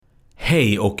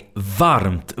Hej och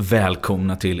varmt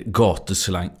välkomna till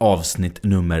Gatuslang avsnitt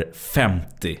nummer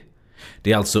 50.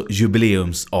 Det är alltså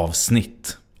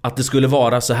jubileumsavsnitt. Att det skulle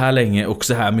vara så här länge och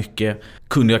så här mycket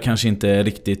kunde jag kanske inte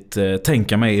riktigt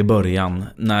tänka mig i början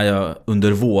när jag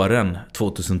under våren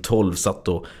 2012 satt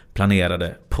och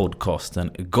planerade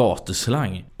podcasten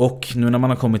Gatuslang. Och nu när man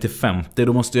har kommit till 50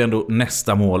 då måste ju ändå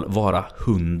nästa mål vara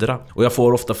 100. Och jag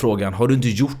får ofta frågan, har du inte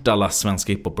gjort alla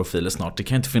svenska hiphop-profiler snart? Det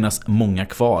kan inte finnas många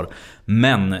kvar.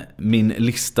 Men min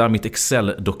lista, mitt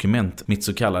Excel-dokument, mitt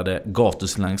så kallade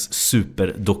Gatuslangs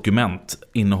superdokument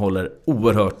innehåller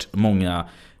oerhört många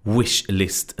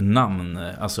wishlist-namn,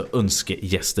 alltså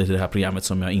önskegäster till det här programmet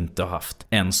som jag inte har haft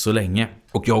än så länge.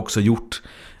 Och jag har också gjort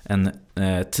en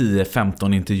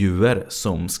 10-15 intervjuer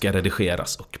som ska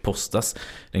redigeras och postas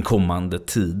den kommande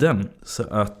tiden. Så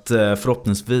att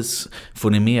förhoppningsvis får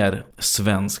ni mer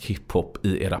svensk hiphop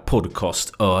i era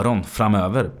podcastöron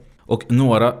framöver. Och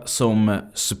några som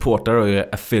supportar och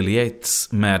är affiliates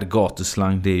med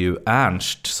Gatuslang, det är ju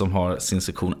Ernst som har sin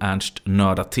sektion Ernst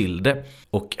nörda till det.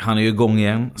 Och han är ju igång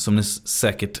igen som ni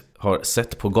säkert har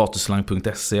sett på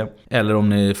gatuslang.se eller om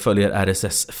ni följer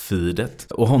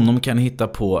RSS-feedet. Och honom kan ni hitta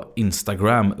på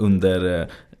Instagram under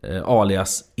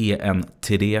alias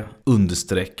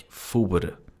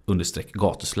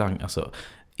ENTD_for_gatuslang, alltså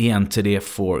ENTD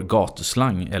for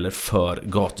gatuslang eller för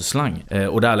gatuslang.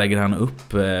 Och där lägger han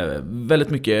upp väldigt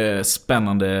mycket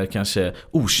spännande, kanske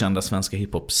okända svenska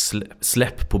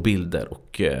hiphop-släpp på bilder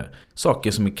och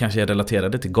saker som kanske är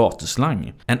relaterade till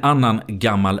gatuslang. En annan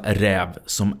gammal räv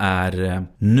som är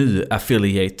ny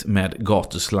affiliate med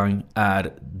Gatuslang är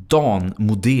Dan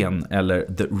Modén eller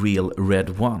The Real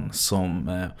Red One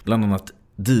som bland annat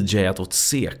DJat åt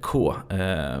CK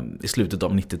i slutet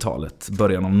av 90-talet,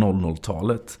 början av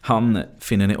 00-talet. Han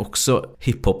finner ni också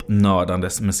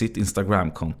hiphop-nördandes med sitt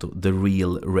Instagram-konto The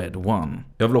Real Red One.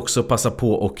 Jag vill också passa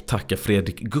på och tacka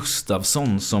Fredrik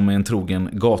Gustafsson som är en trogen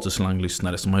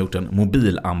Gatuslang-lyssnare som har gjort en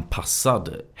mobilanpassad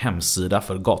hemsida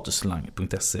för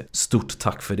gatuslang.se. Stort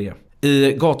tack för det.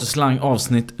 I Gatuslang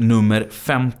avsnitt nummer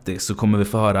 50 så kommer vi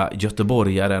få höra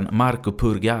göteborgaren Marco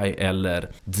Purgai eller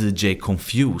DJ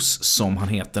Confuse som han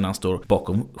heter när han står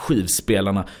bakom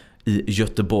skivspelarna i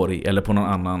Göteborg eller på någon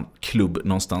annan klubb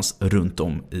någonstans runt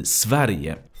om i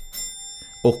Sverige.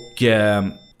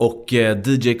 Och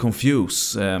DJ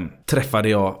Confuse träffade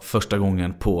jag första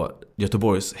gången på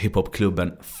Göteborgs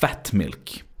hiphopklubben Fat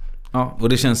Milk. Ja, och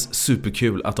det känns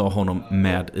superkul att ha honom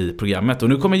med i programmet. Och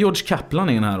nu kommer George Kaplan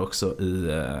in här också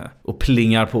och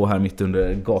plingar på här mitt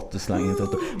under gatuslangen.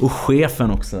 Och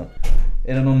chefen också.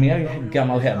 Är det någon mer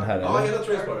gammal head här eller? Ja, hela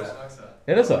Tracebarers.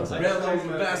 Är det så alltså?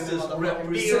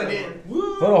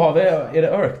 Vadå har vi? Är det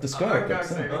Örk the Skirk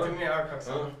också?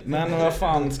 Men vad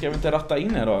fan, ska vi inte ratta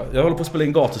in här då? Jag håller på att spela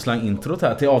in gatuslang introt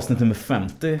här till avsnitt nummer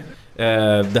 50.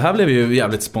 Det här blev ju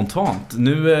jävligt spontant.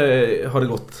 Nu har det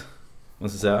gått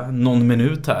någon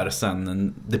minut här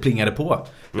sen det plingade på.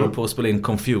 Jag håller på att spela in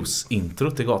Confuse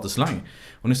intro till Gatuslang.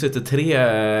 Och nu sitter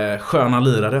 3 sköna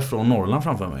lirare från Norrland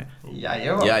framför mig.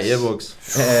 Jajebox.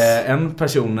 En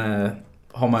person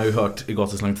har man ju hört i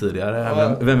Gatuslang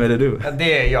tidigare. Vem är det du?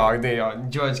 Det är jag.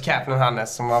 George Kaplan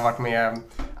Hannes som har varit med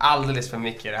alldeles för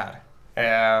mycket i det här.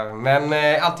 Men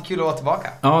alltid kul att vara tillbaka.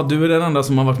 Ja, du är den enda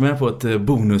som har varit med på ett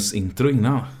bonusintro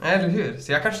innan. Eller hur?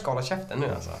 Så jag kanske ska hålla käften nu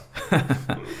alltså.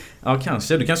 Ja,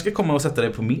 kanske. Du kanske ska komma och sätta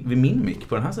dig vid min mic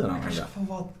på den här sidan. Jag kanske får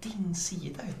vara din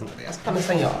sida. Jag ska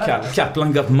nästan göra det.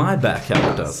 Kaplan got my back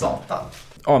här borta. Satan.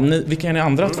 Ja, vilka är ni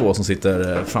andra två som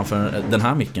sitter framför den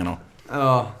här micken då?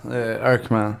 Ja,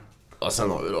 Erkman. Och sen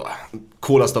har vi då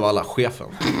coolast av alla, chefen.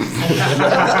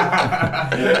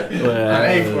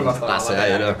 Alltså jag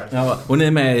är det. Ja, och ni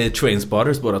är med i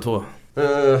Trainspotters båda två?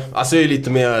 Alltså jag är lite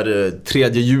mer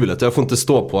tredje hjulet. Jag får inte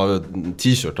stå på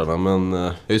t-shirtarna, men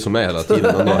jag är ju som med hela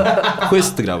tiden ändå.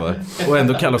 Schysst grabbar. Och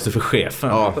ändå kallas du för chefen.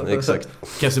 Ja, exakt.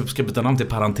 Kanske ska byta namn till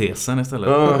parentesen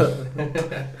istället.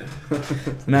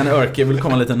 Men Örke vill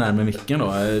komma lite närmare micken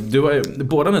då.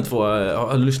 Båda ni två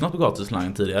har lyssnat på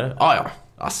Gatuslang tidigare? Ja.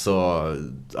 Alltså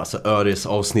Öres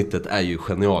avsnittet är ju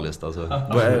genialiskt alltså.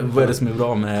 Vad är det som är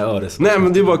bra med Öres? Nej,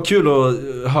 men det var kul att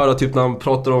höra typ när han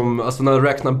pratar om, alltså när han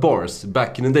räknar bars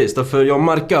back in the days. Därför jag och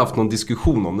Marka haft någon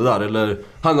diskussion om det där. Eller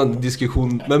han hade en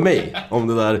diskussion med mig om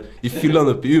det där i fyllan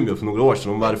uppe i Umeå för några år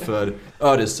sedan. Om varför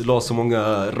Öres la så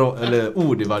många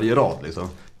ord i varje rad liksom.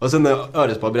 Och sen när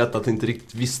Öres bara berättade att han inte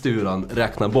riktigt visste hur han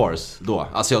räknar bars då.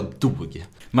 Alltså jag dog.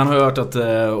 Man har hört att,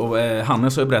 och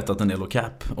Hannes har ju berättat en del och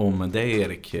Cap om det,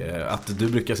 Erik, att du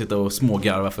brukar sitta och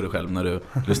smågarva för dig själv när du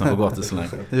lyssnar på Gatuslang.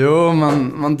 Jo,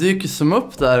 man dyker som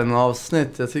upp där i en avsnitt.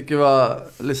 Jag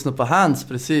tycker lyssna på Hans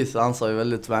precis, han sa ju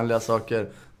väldigt vänliga saker.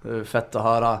 Fett att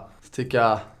höra. tycker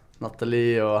jag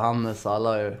Nathalie och Hannes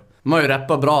alla är ju... De har ju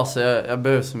rappat bra så jag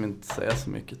behöver som inte säga så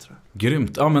mycket tror jag.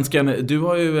 Grymt. Ja men du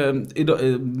har ju idag,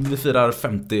 vi firar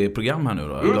 50 program här nu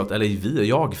då. Eller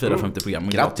jag firar 50 program.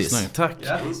 Grattis. Tack.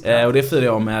 Och det firar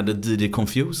jag med DJ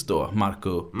Confused då,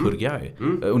 Marco Purgai.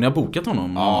 Och ni har bokat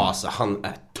honom. Ja, alltså han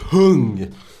är tung.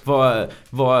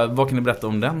 Vad kan ni berätta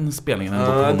om den spelningen? Vi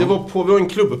har en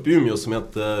klubb uppe i Umeå som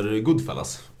heter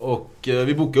Goodfellas. Och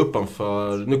vi bokade upp han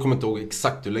för, nu kommer jag inte ihåg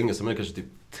exakt hur länge sedan, men kanske typ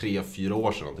 3-4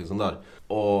 år sedan, någonting sånt där.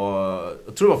 Och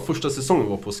jag tror det var första säsongen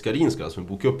var på Skarinska som vi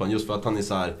bokade upp han, just för att han är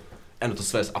så här en av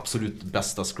Sveriges absolut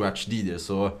bästa scratch-DJ.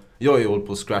 Så jag har ju hållit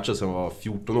på att scratcha sedan jag var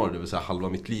 14 år, det vill säga halva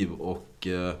mitt liv. Och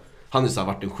han har så här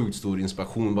varit en sjukt stor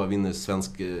inspiration, bara vinner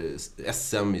svensk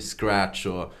SM i scratch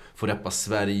och får rappa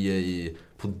Sverige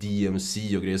på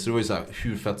DMC och grejer. Så det var ju så här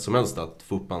hur fett som helst att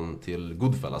få upp han till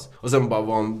Goodfellas. Och sen bara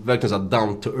var han verkligen så här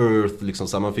down to earth liksom,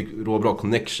 så här, man fick råbra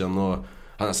connection och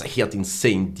han har så här helt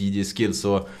insane DJ-skill.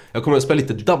 Så jag kommer att spela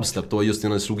lite dubstep då just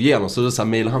innan jag slog igenom. Så då så här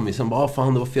mailade han mig sen bara,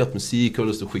 fan det var fet musik, jag har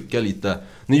lust att skicka lite.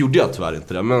 Nu gjorde jag tyvärr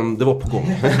inte det, men det var på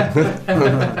gång.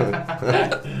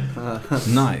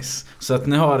 Nice. Så att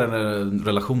ni har en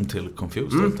relation till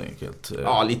Confused helt enkelt.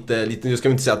 Ja, lite. Nu ska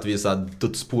vi inte säga att vi är så här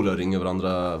dödspolare och ringer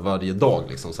varandra varje dag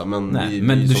liksom, så här, men nej,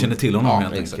 men du känner till honom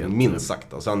helt exakt, enkelt. minst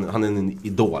sagt. Alltså, han är en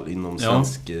idol inom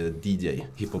svensk DJ,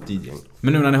 hiphop-DJ.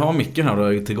 Men nu när ni har micken här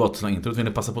då, till Gatuslang-introt, vill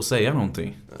ni passa på att säga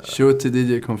någonting? Show till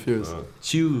DJ Confused.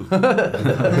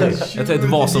 Jag tänkte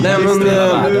vad som nej, helst men, i hela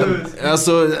världen.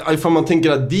 alltså, ifall man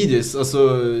tänker att DJs, alltså,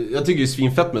 jag tycker det är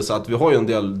svinfett med så att vi har ju en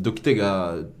del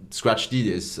duktiga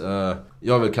scratch-DJs.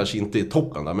 Jag är väl kanske inte i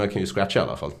toppen där, men jag kan ju scratcha i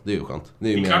alla fall. Det är ju skönt.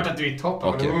 Det är klart att du är i toppen,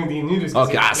 okay. Men det är nu du ska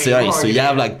okay, alltså jag är så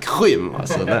jävla grym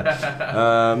alltså.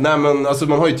 Nej men alltså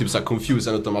man har ju typ så här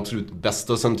Confused, en av de absolut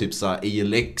bästa. Och sen typ så här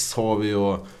ALX har vi,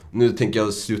 och nu tänker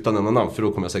jag sluta nämna namn för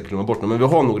då kommer jag säkert glömma bort dem. Men vi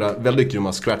har några väldigt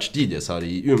grymma scratch-DJs här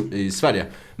i Sverige.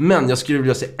 Men jag skulle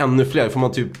vilja se ännu fler, för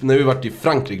man typ, när vi varit i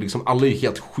Frankrike liksom, alla är ju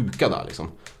helt sjuka där liksom.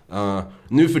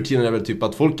 Nu för tiden är det väl typ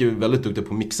att folk är väldigt duktiga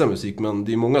på att mixa musik, men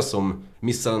det är många som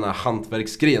missar den här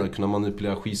hantverksgrejen att kunna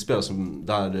manipulera skivspelare som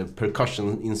det här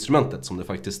percussion-instrumentet som det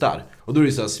faktiskt är. Och då är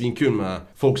det så här svinkul med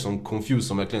folk som Confused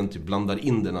som verkligen typ blandar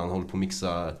in det när han håller på att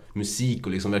mixa musik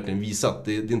och liksom verkligen visar att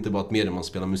det är inte bara ett medium man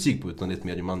spelar musik på, utan det är ett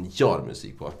medium man gör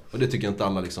musik på. Och det tycker jag inte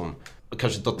alla liksom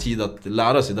kanske tar tid att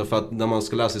lära sig, därför att när man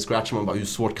ska lära sig scratch man bara, hur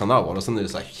svårt kan det vara? Och sen är det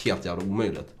så här helt jävla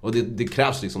omöjligt. Och det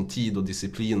krävs liksom tid och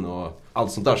disciplin och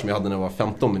allt sånt där som jag hade när jag var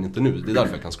 15 men inte nu. Det är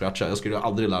därför jag kan scratcha. Jag skulle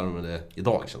aldrig lära mig det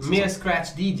idag, känns det mer som. scratch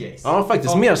DJs. Ja,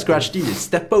 faktiskt mer scratch DJs.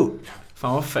 Step up.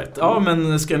 Fan vad fett. Ja,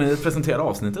 men ska ni presentera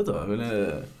avsnittet då?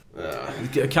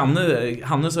 Kan ni,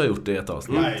 Hannes har gjort det i ett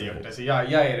avsnitt. Jag har gjort det, så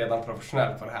jag är redan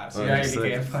professionell på det här. Så jag är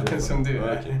lika erfaren som du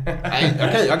är.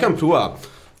 Nej, jag kan prova.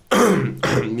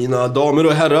 Mina damer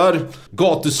och herrar,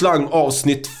 Gatuslang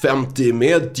avsnitt 50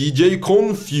 med DJ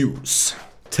Confused.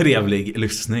 Trevlig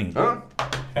lyssning.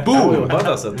 Boom! Jobbat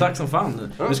alltså, tack som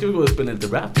fan. Nu ska vi gå och spela lite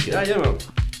rap. Jajamän.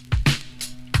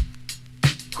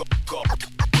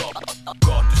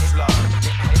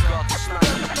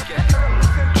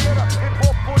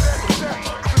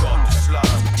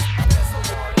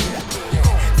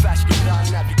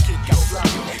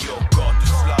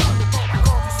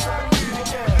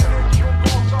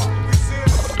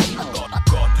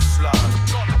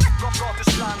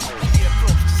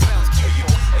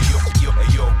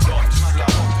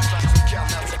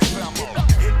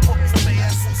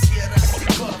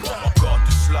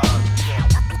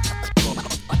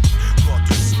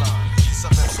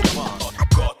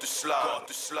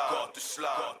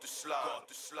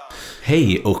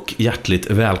 Hej och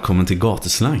hjärtligt välkommen till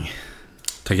Gatuslang.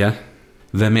 Tackar.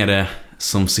 Vem är det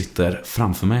som sitter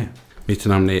framför mig? Mitt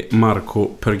namn är Marco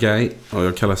Purgai och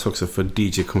jag kallas också för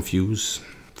DJ Confused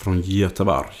från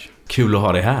Göteborg. Kul att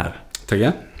ha dig här.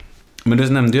 Tackar. Men du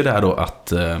nämnde ju där då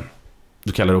att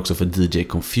du kallar det också för DJ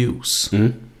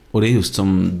Confused. Och det är just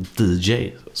som DJ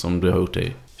som du har gjort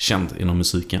dig känd inom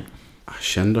musiken.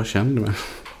 Känd men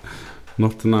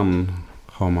något namn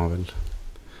har man väl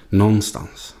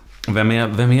någonstans. Vem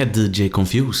är DJ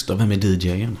Confused då? Vem är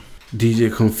DJ:en? DJ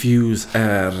Confused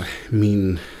är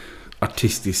min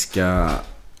artistiska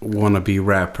wannabe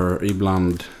rapper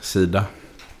ibland sida.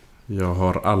 Jag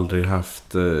har aldrig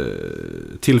haft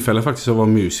tillfälle faktiskt att vara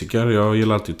musiker. Jag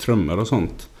gillar alltid trummor och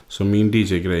sånt. Så min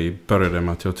DJ-grej började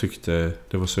med att jag tyckte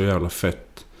det var så jävla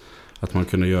fett att man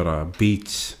kunde göra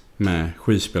beats med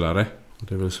skivspelare.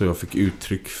 Det är väl så jag fick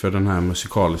uttryck för den här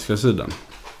musikaliska sidan.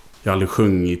 Jag har aldrig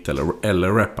sjungit eller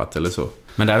rappat eller så.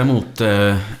 Men däremot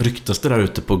ryktas det där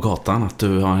ute på gatan att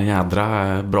du har en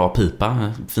jädra bra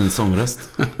pipa, fin sångröst.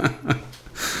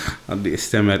 Ja, det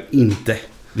stämmer inte.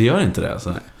 Det gör inte det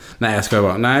alltså? Nej, jag ska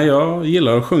bara. Nej, jag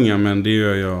gillar att sjunga, men det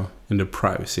gör jag in the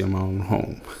privacy of my own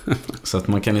home. Så att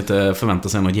man kan inte förvänta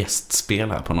sig något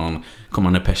gästspel här på någon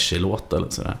kommande Pesci-låt eller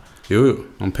sådär? Jo,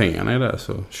 om pengarna är där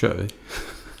så kör vi.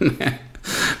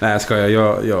 Nej, jag skojar.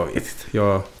 Jag vet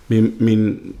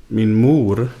inte. Min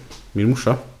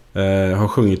morsa har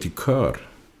sjungit i kör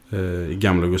i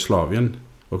gamla Jugoslavien.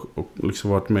 Och liksom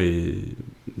varit med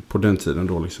på den tiden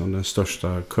då liksom den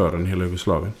största kören i hela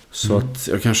Jugoslavien. Så att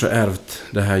jag kanske har ärvt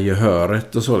det här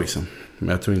gehöret och så liksom. Men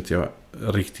jag tror inte jag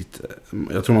riktigt...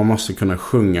 Jag tror man måste kunna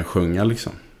sjunga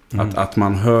liksom. Att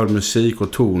man hör musik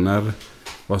och toner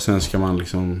och sen ska man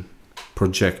liksom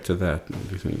projecta det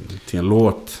liksom, till en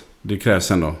låt. Det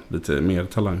krävs ändå lite mer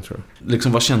talang, tror jag.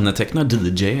 Liksom, vad kännetecknar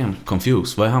DJ:n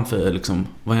Confused? Vad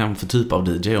är han för typ av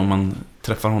DJ om man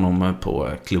träffar honom på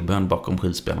klubben bakom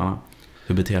skivspelarna?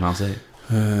 Hur beter han sig?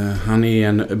 Han är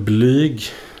en blyg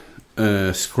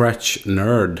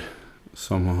scratch-nörd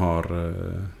som har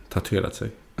tatuerat sig.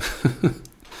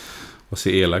 Och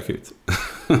ser elak ut.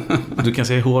 Du kan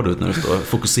se hård ut när du står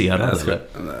fokuserad.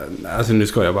 Alltså nu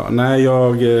ska jag bara. Nej,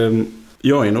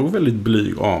 jag är nog väldigt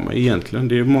blyg av mig egentligen.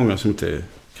 Det är många som inte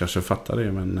kanske fattar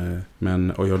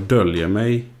det. Och jag döljer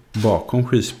mig bakom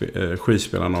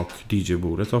skivspelarna och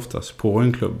DJ-bordet oftast på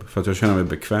en klubb. För att jag känner mig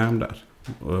bekväm där.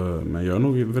 Men jag är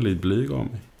nog väldigt blyg av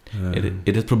mig. Är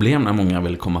det ett problem när många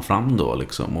vill komma fram då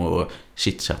liksom, och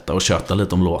chitchatta och köta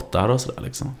lite om låtar och sådär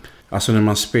liksom? Alltså när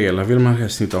man spelar vill man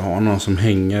helst inte ha någon som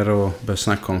hänger och börjar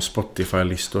snacka om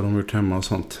Spotify-listor de har gjort hemma och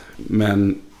sånt.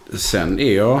 Men sen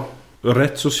är jag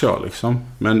rätt social liksom.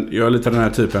 Men jag är lite den här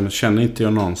typen, känner inte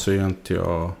jag någon så är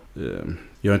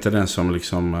jag är inte den som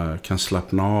liksom kan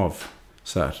slappna av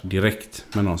så här direkt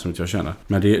med någon som inte jag känner.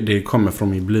 Men det kommer från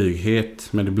min blyghet.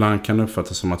 Men ibland kan det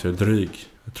uppfattas som att jag är dryg,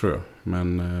 tror jag.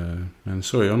 Men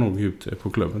så är jag nog ute på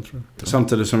klubben, tror jag.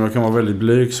 Samtidigt som jag kan vara väldigt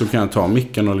blyg så kan jag ta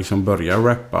micken och liksom börja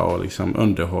rappa och liksom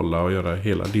underhålla och göra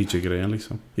hela DJ-grejen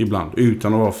liksom. Ibland,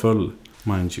 utan att vara full,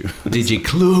 mind you. DJ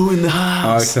Clue in the house.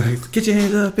 Ja, exakt. Get your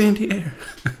hands up in the air.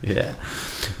 Yeah.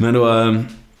 Men då,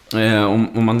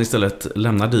 om man istället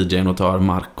lämnar DJ:n och tar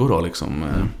Marco då liksom,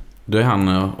 då är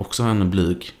han också en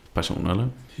blyg person, eller?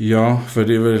 Ja, för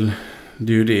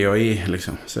det är ju det jag är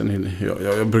liksom. Sen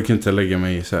jag brukar inte lägga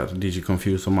mig i så här DJ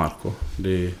Confused och Marco.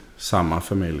 Det är samma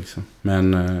för mig liksom.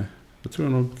 Men jag tror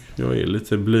nog jag är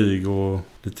lite blyg och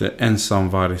lite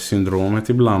ensamvarg-syndromet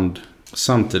ibland.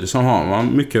 Samtidigt så har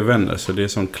man mycket vänner, så det är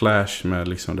som clash med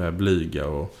liksom det här blyga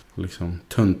och liksom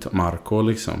tunt Marco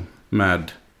liksom.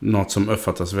 Med något som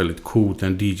uppfattas väldigt coolt.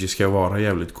 En DJ ska vara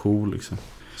jävligt cool liksom.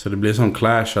 Så det blir sån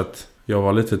clash att jag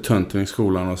var lite tunt i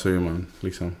skolan och så är man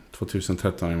liksom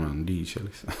 2013 är man DJ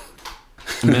liksom.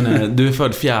 Men du är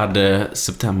född 4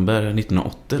 september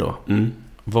 1980 då.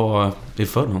 Var är du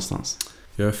född någonstans?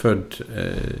 Jag är född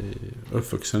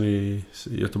uppvuxen i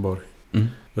Göteborg.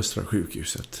 Östra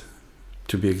sjukhuset.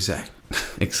 To be exact.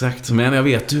 Exakt, men jag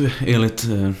vet du enligt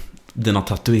dina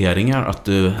tatueringar att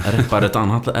du reppar ett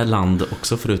annat land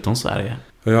också förutom Sverige.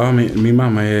 Ja, min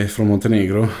mamma är från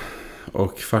Montenegro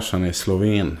och farsan är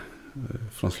sloven.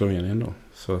 Från Slovenien då.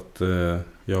 Så att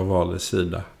jag valde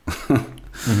sida.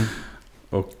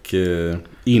 Och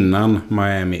innan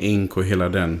Miami Ink och hela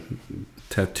den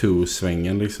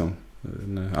tattoo-svängen liksom,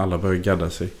 när alla började gadda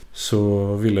sig,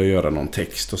 så ville jag göra någon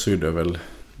text och så gjorde jag väl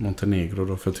Montenegro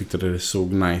då, för jag tyckte det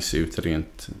såg nice ut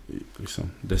rent liksom,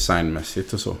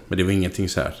 designmässigt och så. Men det var ingenting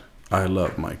så här I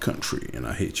love my country and I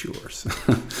hate yours.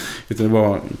 Utan det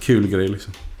var en kul grej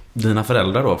liksom. Dina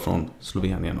föräldrar då från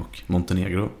Slovenien och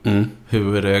Montenegro.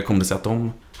 Hur kom det sig att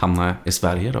de hamnade i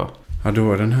Sverige då? Ja, det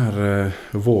var den här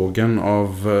vågen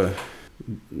av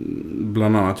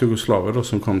bland annat jugoslaver då,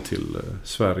 som kom till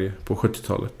Sverige på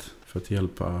 70-talet för att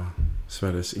hjälpa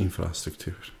Sveriges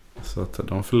infrastruktur. Så att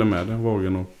de följde med den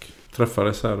vågen och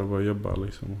träffades här och började jobba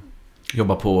liksom.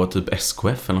 Jobba på typ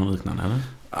SKF eller något liknande, eller?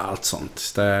 Allt sånt,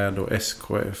 städ och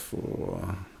SKF och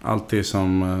allt det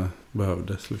som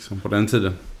behövdes liksom på den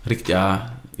tiden. Riktiga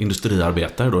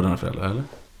industriarbetare då, dina föräldrar, eller?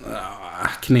 Ja,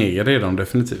 knegare är de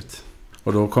definitivt.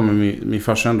 Och då kommer min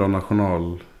farsa ändå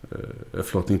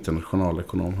inte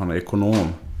nationalekonom, han är ekonom.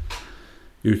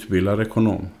 Utbildad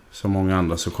ekonom. Som många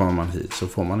andra, så kommer man hit så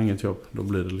får man inget jobb. Då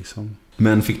blir det liksom...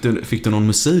 Men fick du någon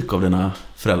musik av dina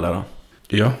föräldrar då?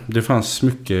 Ja, det fanns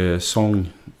mycket sång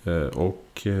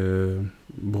och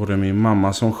både min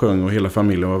mamma som sjöng och hela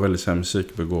familjen var väldigt så här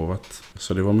musikbegåvat.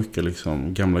 Så det var mycket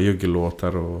liksom gamla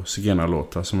juggellåtar och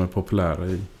zigenarlåtar som är populära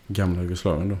i gamla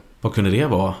Jugoslavien då. Vad kunde det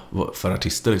vara för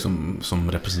artister liksom,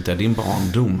 som representerar din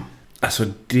barndom? Alltså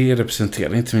det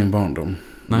representerar inte min barndom.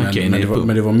 Nej,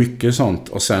 men det var mycket sånt.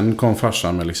 Och sen kom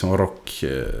farsan med liksom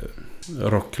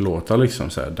rocklåtar liksom,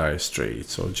 så här Dire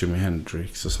Straits och Jimi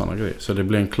Hendrix och såna grejer. Så det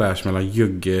blev en clash mellan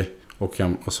jugge och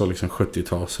så liksom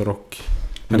 70-tals rock.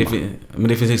 Men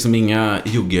det finns liksom inga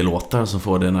juggelåtar som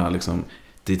får den här liksom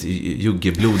ditt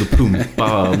juggeblod och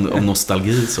pumpa om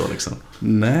nostalgi så liksom.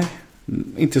 Nej,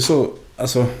 inte så,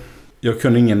 alltså jag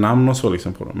kunde ingen namn och så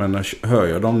liksom på dem, men när hör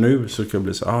jag dem nu så kan jag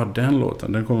bli så, den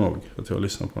låten, den kommer jag ihåg att jag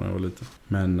lyssnade på när jag var liten.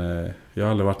 Men jag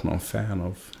har aldrig varit någon fan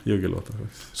av juggellåtar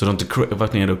faktiskt. Så du har inte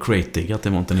varit nere och crate-diggat i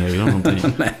Montenegro eller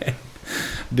någonting? Nej.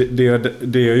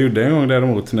 Det jag gjorde en gång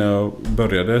däremot när jag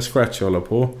började scratcha och hålla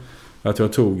på, att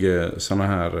jag tog såna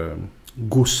här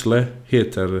gusle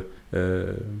heter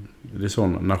det är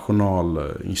sån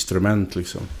nationalinstrument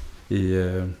liksom i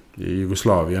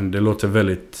Jugoslavien. Det låter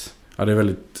väldigt, det är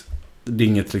väldigt, det är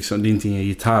inget liksom, det är inte ingen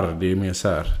gitarr, det är mer så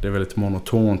här, det är väldigt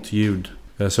monotont ljud.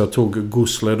 Så jag tog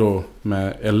gusle då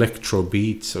med electro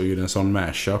beats och gjorde en sån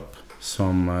mashup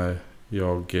som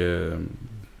jag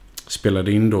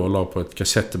spelade in då och la på ett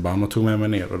kassettband och tog med mig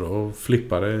ner och då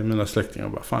flippade mina släktingar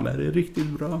och bara, fan det här är riktigt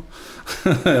bra.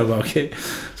 Jag bara okej.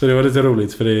 Så det var lite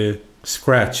roligt för det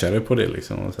scratchade på det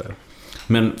liksom. Och så här.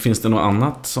 Men finns det något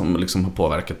annat som liksom har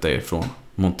påverkat dig från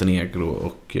Montenegro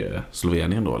och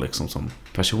Slovenien då liksom som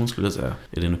person skulle jag säga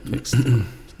i din uppväxt?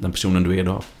 Den personen du är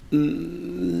idag?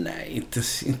 Nej,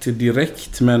 inte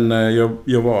direkt, men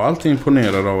jag var alltid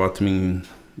imponerad av att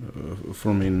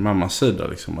från min mammas sida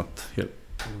liksom att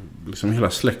liksom hela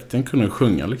släkten kunde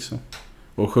sjunga liksom.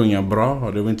 Och sjunga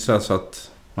bra. Det var inte så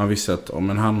att man visste att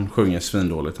men han sjunger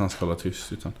svindåligt, han ska hålla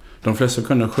tyst. Utan de flesta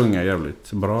kunde sjunga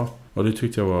jävligt bra. Och det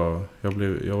tyckte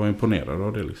jag var imponerad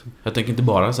av det liksom. Jag tänker inte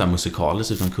bara så här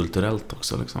musikaliskt utan kulturellt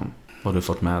också liksom. Vad har du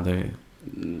fått med dig?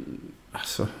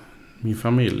 Alltså, min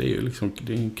familj är ju liksom,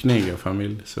 det är en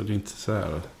knegarfamilj. Så det är inte så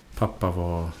här pappa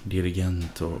var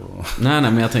dirigent och... Nej,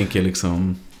 men jag tänker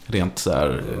liksom rent så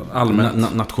här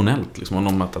allmänt nationellt liksom, om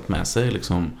de har tagit med sig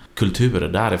liksom kulturer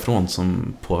därifrån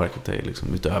som påverkat dig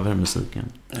liksom utöver musiken.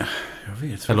 Ja, jag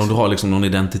vet. Eller om du har liksom någon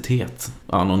identitet,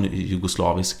 någon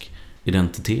jugoslavisk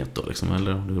identitet då liksom,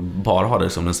 eller om du bara har det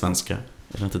som den svenska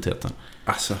identiteten.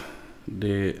 Alltså,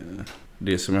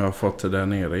 det som jag har fått där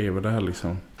nere är väl det här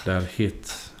liksom, där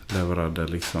hitleverade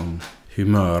liksom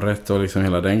humöret och liksom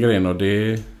hela den grejen, och det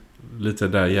är lite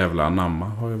där jävla anamma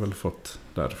har jag väl fått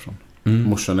därifrån.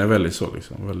 Morsan är väldigt så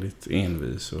liksom, väldigt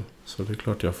envis och, så det är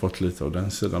klart jag har fått lite av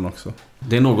den sidan också.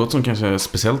 Det är något som kanske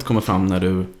speciellt kommer fram när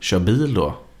du kör bil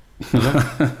då? Eller?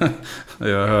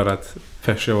 Jag hör att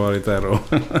Pers har varit där och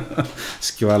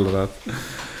skvallrat.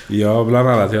 Ja, bland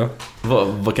annat ja.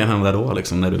 Vad kan hända då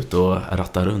liksom när du är ute och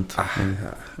rattar runt?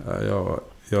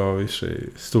 Jag har i sig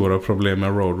stora problem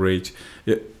med road rage.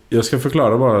 Jag ska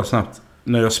förklara bara snabbt.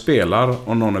 När jag spelar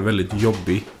och någon är väldigt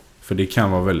jobbig, för det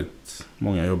kan vara väldigt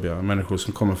många jobbiga människor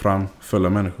som kommer fram, fulla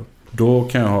människor. Då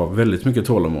kan jag ha väldigt mycket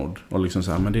tålamod och liksom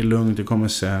så här, men det är lugnt, det kommer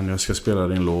sen, jag ska spela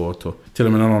din låt. Och till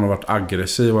och med när någon har varit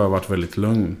aggressiv har jag varit väldigt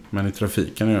lugn. Men i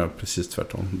trafiken är jag precis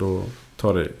tvärtom. Då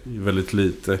tar det väldigt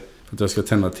lite för att jag ska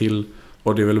tända till.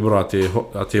 Och det är väl bra att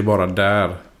det är bara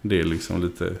där det är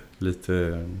liksom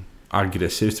lite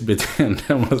aggressivt beteende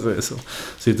om man säger så.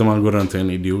 Sitter man och går runt och är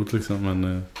en idiot liksom,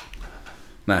 men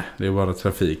nej, det är bara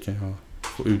trafiken. Jag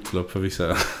får utlopp för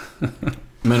vissa.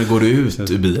 Men går du ut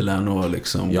ur bilen och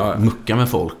liksom muckar med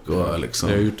folk och liksom...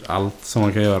 Jag har gjort allt som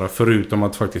man kan göra förutom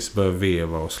att faktiskt börja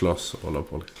veva och slåss och hålla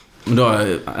på liksom. Men du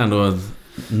har ändå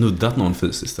nuddat någon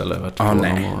fysiskt eller?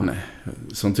 Nej.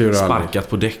 Som tur sparkat aldrig.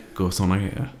 På däck och sådana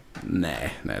grejer?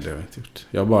 Nej, det har jag inte gjort.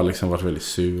 Jag har bara liksom varit väldigt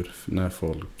sur när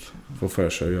folk får för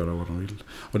sig att göra vad de vill.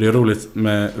 Och det är roligt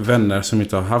med vänner som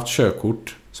inte har haft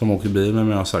körkort, som åker bil med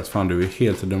mig och har sagt, fan du är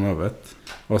helt dum övrigt.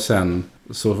 Och sen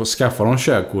så skaffar de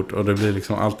körkort och det blir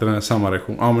liksom alltid den samma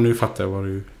reaktion. Ja, men nu fattar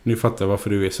jag varför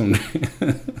du är som du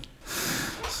är.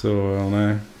 Så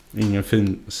nej, ingen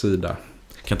fin sida.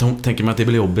 Kan jag tänka mig att det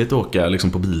blir jobbigt att åka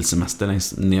liksom på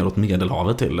bilsemester neråt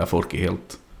Medelhavet till där folk är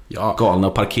helt galna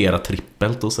och parkera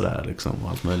trippelt och sådär liksom, och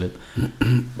allt möjligt.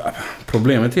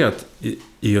 Problemet är att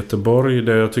i Göteborg,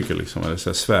 där jag tycker liksom, eller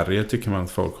så Sverige, tycker man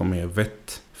att folk har mer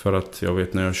vett. För att jag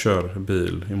vet när jag kör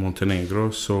bil i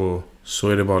Montenegro så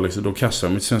är det bara liksom, då kastar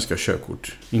jag mitt svenska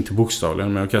körkort. Inte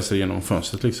bokstavligen, men jag kastar genom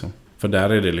fönstret liksom. För där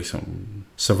är det liksom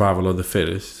survival of the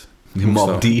fittest. Det är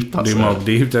Mobb Deep alltså. Det är Mobb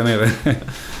Deep där nere.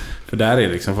 För där är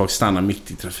det liksom, folk stannar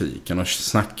mitt i trafiken och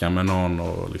snackar med någon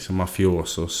och liksom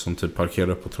mafiosos som typ parkerar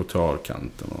upp på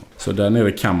trottoarkanten. Så där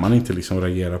nere kan man inte liksom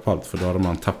reagera på allt, för då har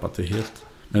man tappat det helt.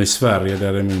 Men i Sverige,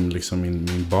 där är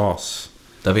min bas.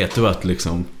 Där vet du att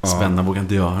liksom Spänna vågar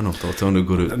inte göra något åt om du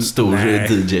går ut. Stor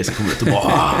DJ som kommer ut och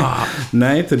bara...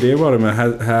 Nej, inte det bara,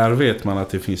 men här vet man att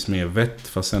det finns mer vett,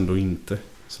 fast ändå inte.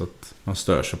 Så att man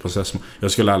stör sig på så små.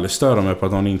 Jag skulle aldrig störa mig på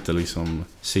att någon inte liksom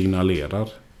signalerar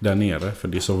där nere, för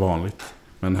det är så vanligt.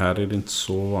 Men här är det inte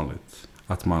så vanligt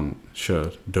att man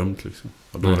kör dumt liksom.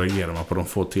 Och då reagerar man på de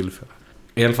få tillfällen.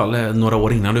 I alla fall några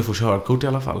år innan du får körkort i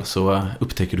alla fall så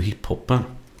upptäcker du hiphopen.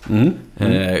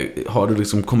 Har du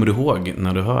liksom, kommer du ihåg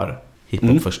när du hör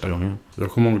hiphop första gången?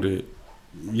 Jag kommer ihåg det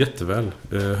jätteväl.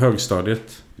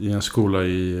 Högstadiet i en skola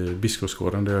i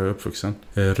Biskopsgården där jag är uppvuxen.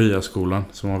 Ryaskolan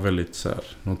som var väldigt så här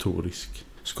notorisk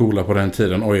skola på den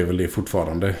tiden och är väl det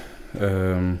fortfarande.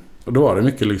 Och då var det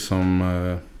mycket liksom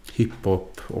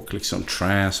hiphop och liksom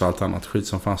trance och allt annat skit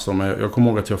som fanns då. Men jag kommer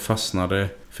ihåg att jag fastnade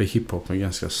för hiphopen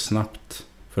ganska snabbt.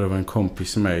 För det var en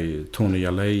kompis med mig, Tony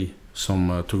Jalej,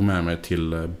 som tog med mig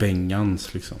till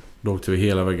Bengans liksom. Då åkte vi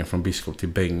hela vägen från Biskop till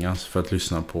Bengans för att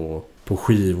lyssna på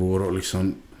skivor och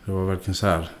liksom, det var verkligen så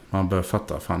här, man började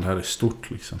fatta, fan det här är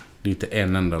stort liksom. Det är inte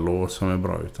en enda låt som är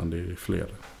bra utan det är flera.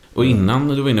 Och innan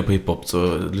du var inne på hiphop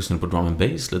så lyssnade du på drum and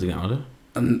bass lite grann, eller?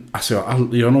 Alltså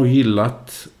jag har nog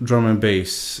gillat drum and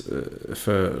bass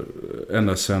för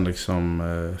ända sedan liksom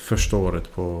första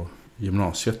året på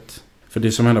gymnasiet. För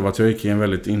det som hände var att jag gick i en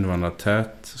väldigt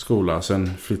invandratät skola.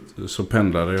 Sen så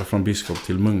pendlade jag från Biskop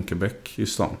till Munkebäck i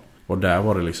stan. Och där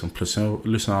var det liksom, plötsligt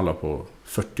lyssnade alla på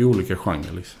 40 olika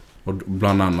genrer liksom. Och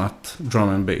bland annat drum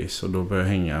and bass. Och då började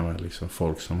jag hänga med liksom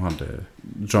folk som hade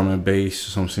drum and bass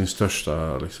som sin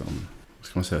största liksom,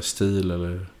 ska man säga, stil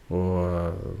eller,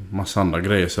 och massa andra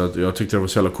grejer. Så att jag tyckte det var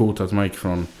så jävla coolt att man gick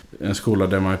från en skola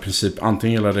där man i princip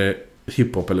antingen gillade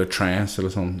hiphop eller trance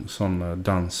eller sån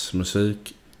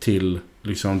dansmusik till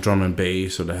liksom drum and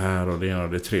bass och det här och det ena och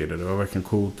det tredje. Det var verkligen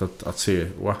coolt att se,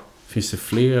 wow, finns det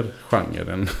fler genrer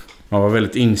än... Man var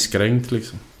väldigt inskränkt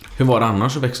liksom. Hur var det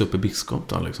annars att växa upp i Biskop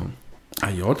då liksom? Ja,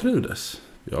 jag trivdes.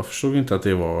 Jag förstod inte att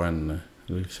det var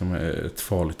liksom ett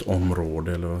farligt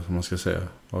område eller vad man ska säga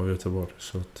av Göteborg.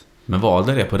 Så att... Men var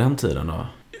det på den tiden då?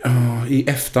 Ja, i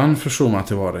efterhand förstod man att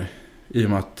det var det. I och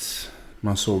med att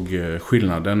man såg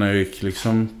skillnaden när jag gick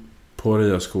liksom på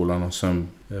Ryaskolan och sen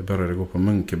började gå på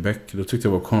Munkebäck. Då tyckte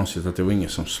jag det var konstigt att det var ingen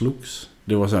som slogs.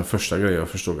 Det var sen första grejen jag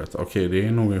förstod att okej, det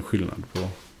är nog en skillnad på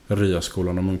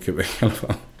Ryaskolan och Munkebäck i alla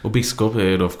fall. Och Biskop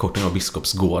är då förkortning av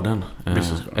Biskopsgården.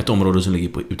 Ett område som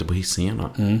ligger ute på Hisingen då.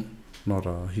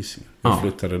 Norra Hisingen. Jag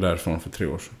flyttade därifrån för 3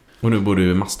 år sedan. Och nu bor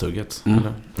du i Masthugget,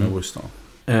 eller? Jag bor i stan.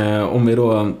 Om vi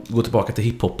då går tillbaka till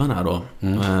hiphopen här då,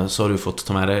 så har du fått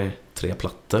ta med dig 3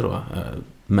 plattor då,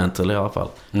 Mental i alla fall.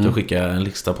 Du skickar en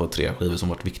lista på 3 skivor som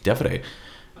varit viktiga för dig.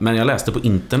 Men jag läste på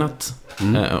internet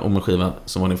om en skiva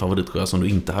som var din favoritskiva som du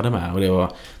inte hade med, och det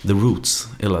var The Roots,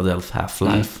 Philadelphia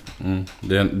Half-Life.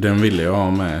 Den ville jag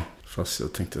ha med, fast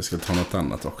jag tänkte jag skulle ta något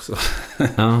annat också.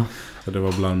 Ja. Så det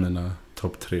var bland mina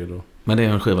topp 3 då. Men det är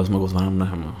en skiva som har gått varandra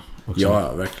hemma också.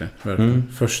 Ja,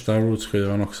 verkligen. Första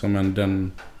Roots-skivan också,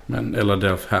 men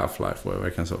Philadelphia Half-Life var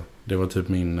verkligen så. Det var typ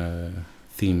min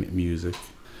theme music.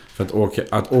 För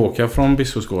att åka från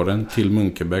Biskopsgården till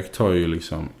Munkebäck tar ju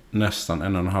liksom nästan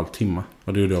 1,5 timme.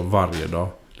 Och det gjorde jag varje dag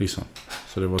liksom.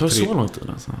 Så det var tar så lång tid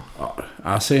alltså? Ja,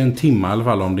 alltså 1 timme i alla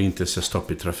fall om det inte är så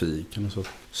stopp i trafiken och så.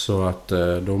 Så att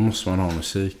då måste man ha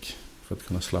musik för att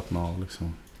kunna slappna av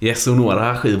liksom. Yes, och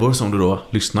några skivor som du då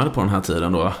lyssnade på den här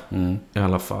tiden då. I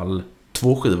alla fall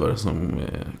 2 skivor som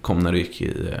kom när du gick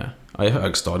i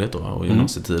högstadiet då och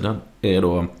gymnasietiden. Är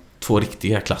då 2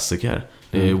 riktiga klassiker.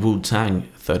 Det är Wu-Tang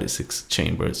 36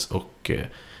 Chambers och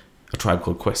A Tribe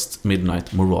Called Quest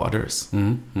Midnight Marauders.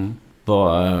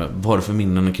 Vad var det för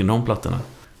minnen kring de plattorna?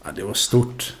 Ja, det var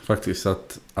stort faktiskt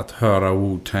att höra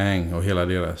Wu-Tang och hela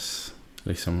deras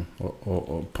liksom,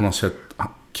 och på något sätt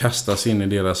kastas in i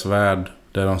deras värld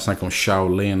där de snackar om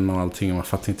Shaolin och allting. Man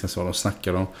fattar inte ens vad de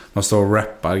snackar om. Man står och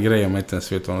rappar grejer man inte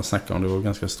ens vet vad de snackar om. Det var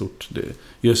ganska stort.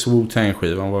 Just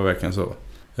Wu-Tang-skivan var verkligen så.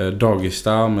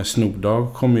 Doggy-Style med Snoop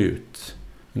Dogg kom ut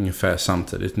ungefär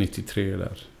samtidigt, 93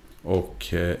 där. Och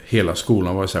hela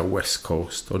skolan var så här West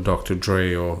Coast och Dr.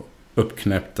 Dre och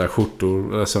uppknäppta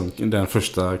skjortor. Alltså, den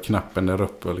första knappen där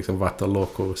uppe, liksom Vata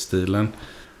Loco-stilen.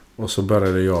 Och så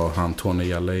började jag och han Tony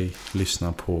Jalej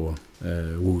lyssna på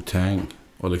Wu-Tang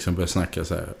och liksom började snacka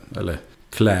så här, eller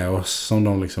klä oss som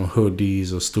de liksom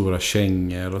hoodies och stora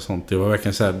kängor och sånt. Det var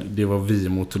verkligen så här, det var vi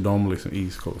mot dem liksom,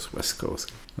 East Coast, West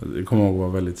Coast. Det kommer ihåg var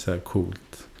väldigt så här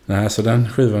coolt. Nej, så den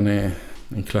skivan är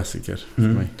en klassiker för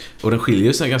mig. Och den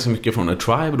skiljer sig ganska mycket från A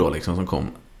Tribe då liksom, som kom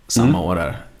samma år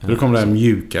där. Då kom det här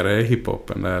mjukare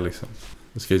hiphopen där liksom.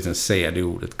 Jag ska inte säga det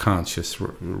ordet, conscious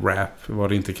rap var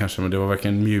det inte kanske, men det var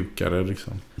verkligen mjukare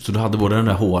liksom. Så du hade både den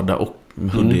där hårda och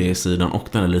hoodie-sidan och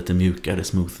den där lite mjukare,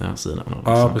 smootha sidan?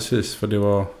 Ja, precis, för det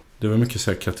var det var mycket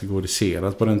så här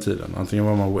kategoriserat på den tiden. Antingen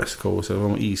var man West Coast eller var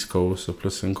man East Coast. Och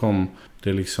plötsligt kom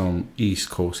det liksom East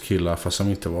Coast killar fast som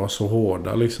inte var så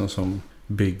hårda liksom som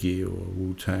Biggie och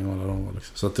Wu-Tang och alla de var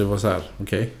liksom. Så att det var så här,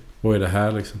 okej, vad är det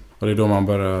här liksom? Och det är då man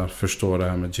börjar förstå det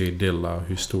här med J Dilla,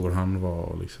 hur stor han var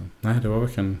och liksom. Nej, det var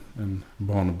verkligen en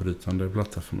banbrytande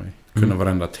platta för mig. Kunde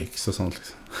varenda text och sånt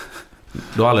liksom.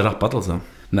 Du har aldrig rappat alltså?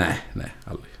 Nej,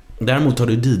 aldrig. Däremot har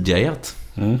du DJat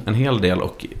en hel del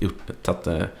och tagit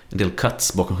en del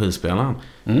cuts bakom skivspelaren.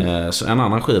 Så en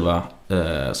annan skiva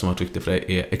som har tryckt för dig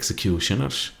är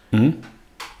Executioners.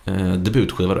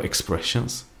 Debutskiva då,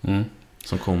 Expressions.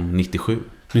 Som kom 97.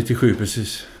 97,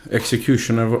 precis.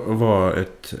 Executioner var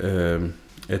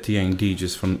ett gäng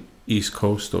DJs från East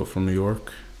Coast då, från New York.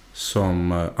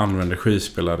 Som använde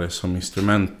skivspelare som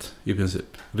instrument i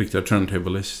princip. Riktiga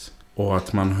turntablists. Och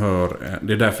att man hör,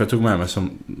 det är därför jag tog med mig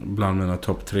som bland mina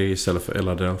topp 3 istället för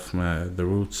Ella Delph med The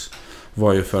Roots.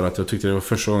 Var ju för att jag tyckte det var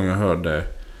första gången jag hörde,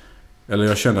 eller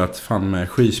jag kände att fan med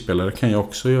skivspelare kan jag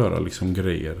också göra liksom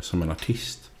grejer som en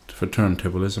artist. För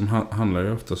turntablism handlar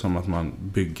ju ofta om att man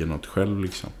bygger något själv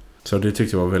liksom. Så det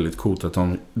tyckte jag var väldigt coolt att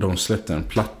de släppte en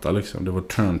platta liksom. Det var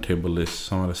turntablists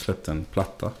som hade släppt en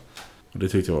platta. Och det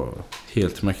tyckte jag var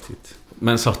helt mäktigt.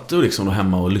 Men satt du liksom då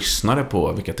hemma och lyssnade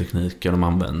på vilka tekniker de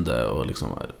använde och liksom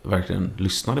verkligen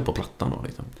lyssnade på plattan då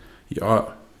liksom?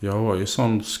 Ja, jag var ju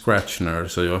sån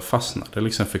scratch-nerd så jag fastnade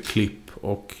liksom för klipp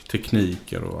och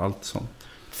tekniker och allt sånt.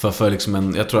 För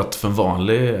liksom jag tror att för en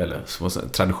vanlig eller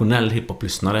traditionell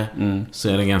hiphop-lyssnare så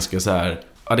är det ganska så här,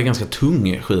 ja, det är ganska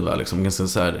tung skiva liksom, ganska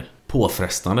så här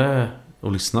påfrestande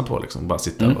att lyssna på liksom, bara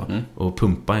sitta och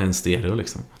pumpa i en stereo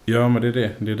liksom. Ja, men det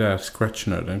är där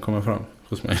scratch-nörden kommer fram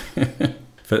hos mig.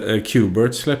 För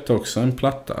Qbert släppte också en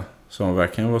platta som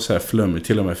verkligen var så här flummig,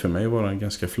 till och med för mig var den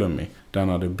ganska flummig. Den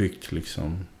hade byggt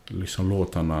liksom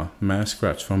låtarna med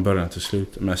scratch från början till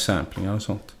slut med samplingar och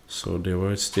sånt. Så det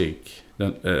var ett steg.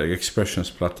 Den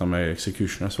Expressions-plattan med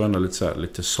Executioners var ändå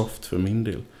lite soft för min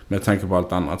del. Men jag tänker på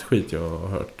allt annat skit jag har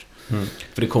hört.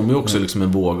 För det kom ju också liksom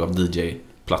en våg av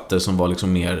DJ-plattor som var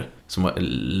liksom mer, som var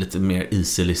lite mer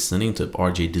easy listening, typ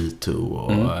RJD2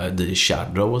 och The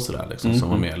Shadow och sådär liksom, som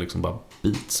var mer liksom bara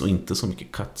beats och inte så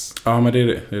mycket cuts. Ja, men det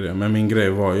är det. Men min grej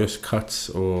var just cuts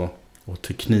och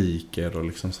tekniker och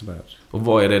liksom sådär. Och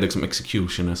vad är det liksom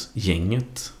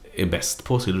Executioners-gänget är bäst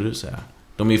på, skulle du säga?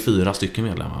 De är ju 4 stycken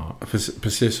medlemmar.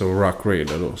 Precis, så Rock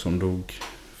Raider då, som dog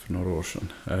för några år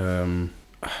sedan.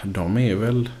 De är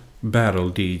väl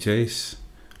battle DJs.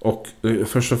 Och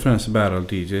först och främst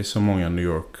battle DJs som många New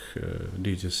York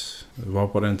DJs var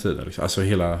på den tiden. Liksom. Alltså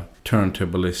hela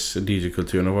turntablist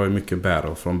DJ-kulturen var ju mycket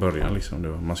battle från början.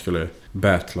 Liksom. Man skulle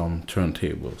battle om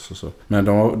turntables och så. Men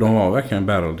de var verkligen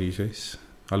battle DJs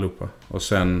allihopa. Och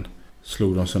sen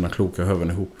slog de sina kloka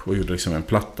huvuden ihop och gjorde liksom en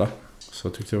platta. Så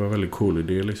jag tyckte det var en väldigt cool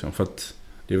idé liksom. För att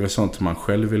det är väl sånt man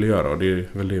själv ville göra. Och det är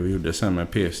väl det vi gjorde sen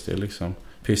med PST liksom.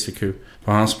 PSTQ.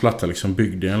 På hans platta liksom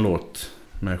byggde en låt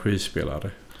med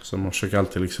skivspelare. Så man försöker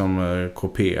alltid liksom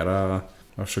kopiera.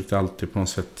 Man försökte alltid på något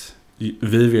sätt.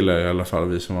 Vi ville i alla fall,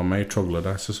 vi som var med i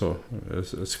Troglodyte och så.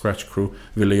 Scratch Crew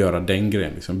ville göra den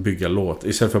grejen. Liksom, bygga låt.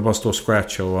 Istället för att bara stå och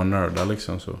scratcha och vara nörda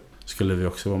liksom, så skulle vi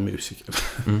också vara musiker.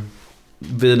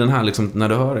 Vid den här liksom, när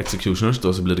du hör Executioners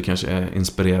då, så blir du kanske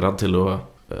inspirerad till att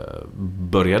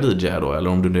börja DJ då, eller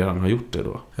om du redan har gjort det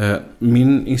då?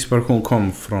 Min inspiration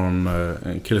kom från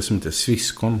en kille som heter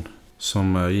Sviskon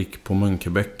som gick på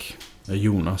Munkebäck.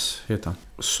 Jonas heter han.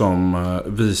 Som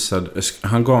visade,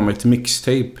 han gav mig ett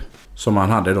mixtape som han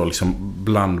hade då, liksom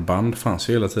blandband fanns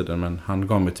hela tiden, men han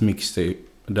gav mig ett mixtape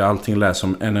där allting lät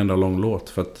som en enda lång låt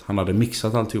för att han hade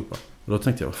mixat alltihopa. Och då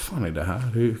tänkte jag, vad fan är det här?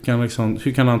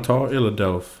 Hur kan han ta Ella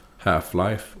Delph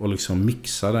Half-Life och liksom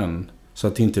mixa den så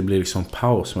att det inte blir liksom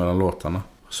paus mellan låtarna?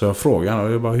 Så jag frågade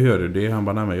honom, jag bara, hur gör du det? Han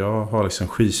bara, nej men jag har liksom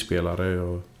skivspelare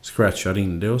och scratchar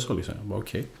in det och så liksom. Jag bara,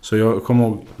 okej. Så jag kommer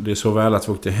ihåg det så väl att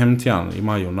vi åkte hem till han i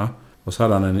Majorna. Och så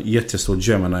hade han en jättestor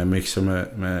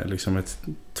Gemini-mixer med liksom ett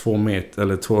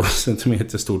 2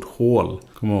 centimeter stort hål.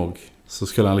 Kommer ihåg. Så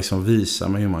skulle han liksom visa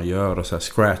mig hur man gör och så här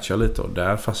scratcha lite, och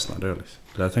där fastnade jag liksom.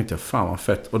 Där tänkte jag, fan vad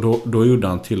fett. Och då gjorde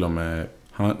han till och med,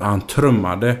 han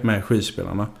trummade med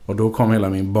skivspelarna. Och då kom hela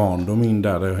min barndom in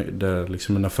där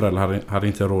liksom mina föräldrar hade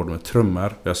inte råd med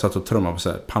trummor. Jag satt och trummade på så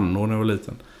här pannor när jag var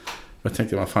liten. Jag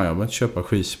tänkte, vad fan, jag behöver inte köpa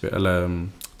skivspel eller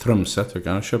trumset. Jag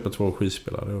kan köpa 2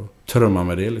 skivspelare och trumma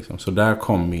med det liksom. Så där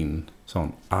kom min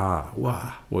sån, wow,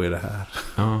 vad är det här?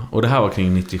 Ja, och det här var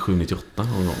kring 97-98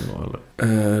 någon gång då,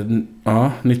 eller?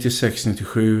 Ja,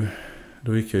 96-97.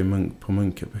 Då gick jag på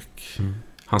Munkebäck.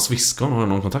 Hans Viskon, har du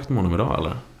någon kontakt med honom idag,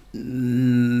 eller?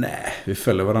 Nej, vi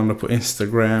följer varandra på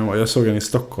Instagram och jag såg han i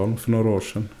Stockholm för några år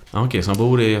sedan. Ja, okej, så han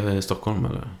bor i Stockholm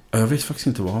eller? Jag vet faktiskt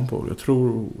inte var han bor. Jag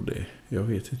tror det. Jag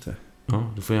vet inte.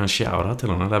 Ja, du får göra en shoutout till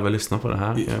honom. Han lär väl lyssna på det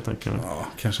här, kan jag tänka mig. Ja,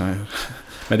 kanske han gör.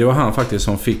 Men det var han faktiskt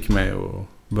som fick mig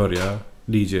att börja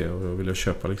DJ och jag ville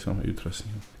köpa liksom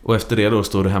utrustningen. Och efter det då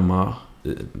står du hemma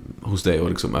hos dig och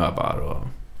liksom övar och...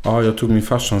 Ja, jag tog min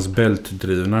farsans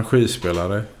bältdrivna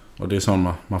skivspelare. Och det är sån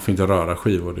man får inte röra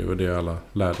skivor. Det var det alla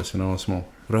lärde sig när de var små.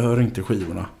 Rör inte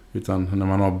skivorna. Utan när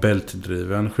man har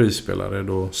bältdriven skivspelare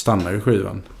då stannar ju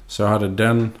skivan. Så jag hade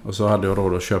den och så hade jag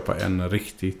råd att köpa en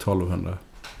riktig 1200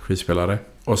 skivspelare.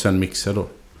 Och sen mixer då.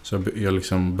 Så jag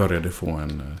liksom började få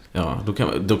en... Ja, då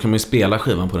kan man ju spela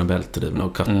skivan på den bältdrivna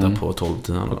och katta på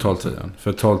 12-10. På 12-10.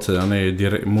 För 12-10 är ju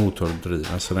direkt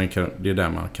motordriven. Så det är där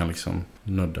man kan liksom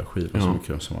nudda skivan så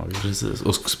mycket som man vill. Precis,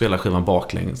 och spela skivan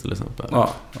baklänges till exempel.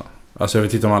 Ja. Alltså jag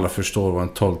vet inte om alla förstår vad en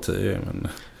 12-10 är, men...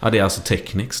 Ja, det är alltså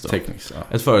Technics då. Technics,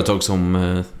 ja. Ett företag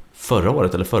som förra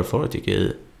året eller förra året gick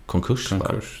i konkurs.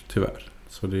 Tyvärr.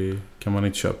 Så det kan man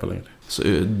inte köpa längre. Så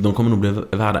de kommer nog bli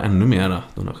värda ännu mer,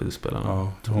 de här skivspelarna.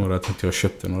 Ja, jag ångrar att jag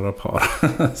köpte några par.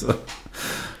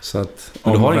 så att...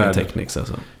 Men du har ingen Technics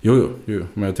alltså? Jo.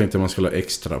 Men jag tänkte att man skulle ha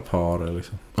extra par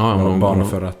liksom. Ja, bara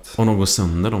för att... Och någon går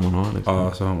sönder om man har liksom.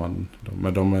 Ja, så har man...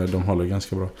 Men de håller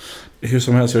ganska bra. Hur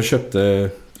som helst, jag köpte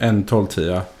en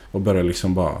 12-10 och började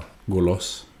liksom bara gå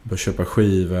loss. Började köpa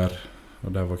skivor.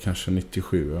 Och det var kanske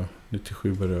 97, ja.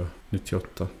 97 började jag,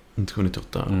 98.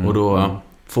 98. Och då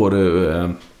får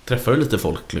du... Träffar du lite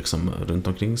folk liksom runt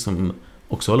omkring som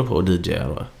också håller på och DJar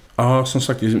då? Ja, som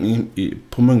sagt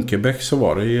på Munkebäck så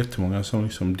var det jättemånga som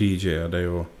liksom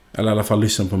DJade eller i alla fall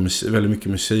lyssnade på väldigt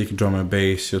mycket musik, drum and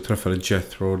bass. Jag träffade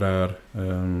Jethro där,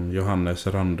 Johannes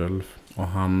Randulf, och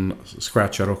han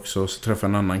scratchar också. Så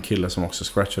träffade en annan kille som också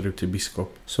scratchade ut till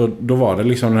Biskop. Så då var det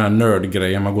liksom den här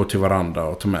nördgrejen, man går till varandra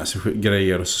och tar med sig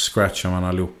grejer och så scratchar man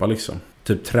allihopa liksom.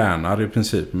 Typ tränar i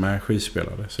princip med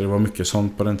skivspelare. Så det var mycket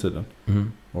sånt på den tiden.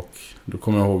 Och då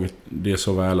kommer jag ihåg det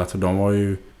så väl att de var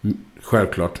ju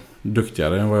självklart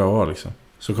duktigare än vad jag var liksom.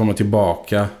 Så kom jag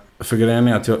tillbaka. För grejen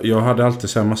är att jag hade alltid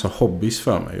så här massa hobbies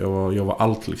för mig. Jag var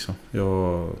allt liksom.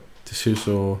 Till slut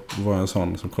så var jag en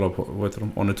sån som kollade på, vad heter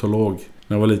de? Ornitolog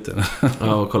när jag var liten.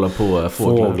 Ja, och kollade på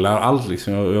fåglar. Allt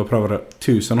liksom. Jag prövade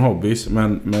 1000 hobbies.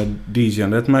 Men med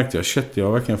DJ:andet märkte jag,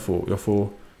 jag verkligen får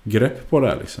grepp på det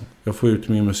här liksom. Jag får ut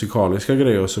min musikaliska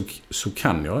grejer och så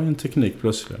kan jag en teknik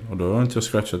plötsligt. Och då har inte jag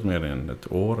scratchat mer än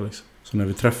ett år liksom. Så när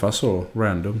vi träffas så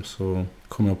random så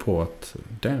kom jag på att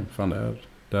fan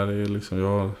där är liksom,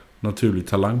 jag har naturlig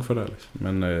talang för det liksom.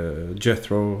 Men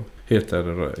Jethro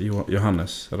heter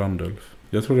Johannes Randulf.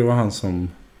 Jag tror det var han som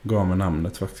gav mig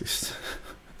namnet faktiskt.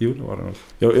 Jo, det var det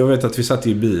nog. Jag vet att vi satt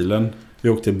i bilen. Vi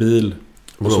åkte bil.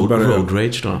 Road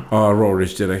Rage då? Ja, Road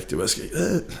Rage direkt.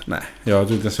 Nej, jag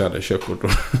tror inte ens jag hade körkort då.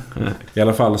 I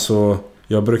alla fall så...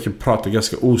 Jag brukar prata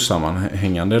ganska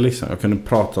osammanhängande liksom. Jag kunde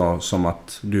prata som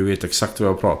att du vet exakt vad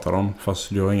jag pratar om. Fast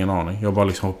du har ingen aning. Jag bara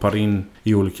liksom hoppar in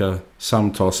i olika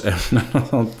samtalsämnen och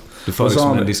sånt. Du får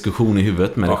liksom en diskussion i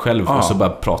huvudet med dig själv och så bara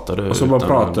pratar du. Och så bara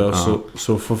pratar och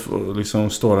så får liksom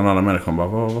står en annan människa och bara,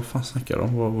 vad fan snackar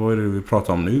de? Vad är det vi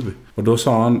pratar om nu? Och då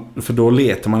sa han, för då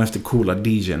letar man efter coola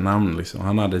DJ-namn liksom.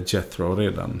 Han hade Jethro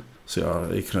redan. Så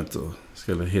jag gick runt och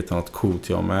skulle hitta något coolt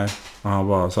jag med. Och han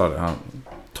bara sa det,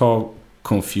 ta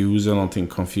Confused eller någonting,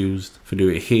 Confused. För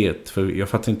du är het, för jag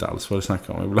fattar inte alls vad du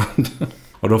snackar om ibland.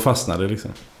 Och då fastnade det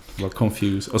liksom. Det var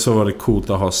Confused. Och så var det coolt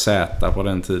att ha Z på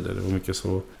den tiden. Det var mycket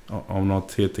så, om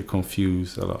något heter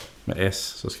Confused eller med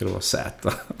S så ska det vara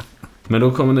Z. Men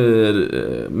då kommer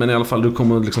ni, men i alla fall du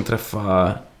kommer liksom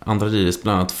träffa andra DJs,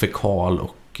 bland annat Fekal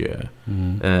och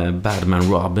Badman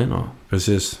Robin då.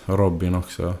 Precis, Robin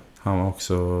också. Han var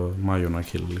också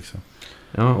Majorna-kille liksom.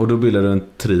 Ja, och då bildade du en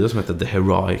trio som heter The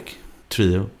Heroic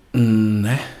Trio.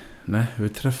 Nej, vi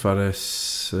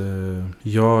träffades...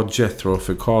 jag, Jethro och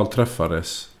Fekal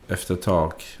träffades efter ett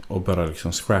tag och började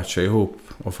liksom scratcha ihop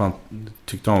och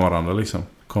tyckte om varandra liksom.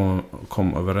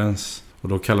 Kom överens. Och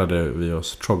då kallade vi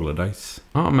oss Troglodytes.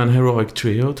 Ja, men Heroic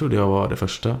Trio trodde jag var det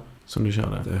första som du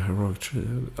körde. The Heroic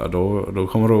Trio. Ja, då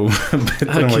kommer du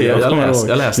bättre än vad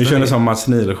jag läste. Du känner som Mats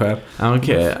Niederskär. Ja,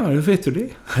 okej. Ja, hur vet du det?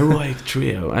 Heroic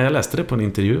Trio. Jag läste det på en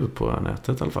intervju på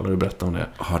nätet i alla fall. Och du berättade om det.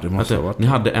 Ja, det måste ha varit. Ni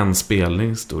hade en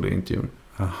spelning, stod det i intervjun.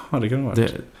 Ja, det kan det ha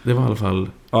varit. Det var i alla fall...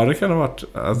 Ja, det kan det ha varit.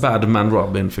 Alltså... Badman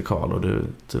Robin Fekal och du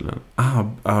tydligen.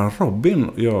 Robin,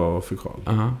 jag och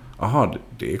Fekal. Jaha,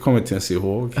 det kommer jag inte ens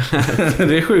ihåg.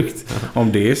 Det är sjukt.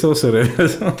 Om det är så är det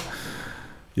så.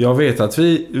 Jag vet att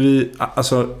vi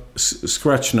alltså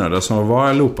scratchnördar som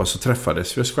var i Lopa så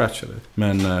träffades vi och scratchade.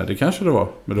 Men det kanske det var.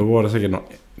 Men då var det säkert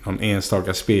någon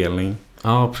enstaka spelning.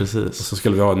 Ja, precis. Och så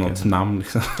skulle vi ha något namn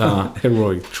liksom. Ja.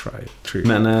 Heroic Trio.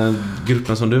 Men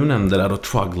gruppen som du nämnde där då,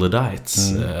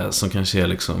 Troglodytes, som kanske är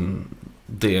liksom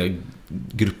det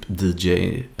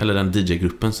grupp-DJ, eller den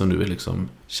DJ-gruppen som du är liksom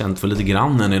känd för lite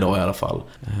grann än idag i alla fall,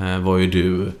 var ju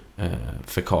du,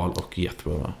 Fekal och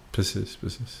Jethro, va? Precis.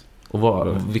 Och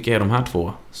vilka är de här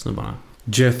två snubbarna?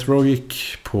 Jethro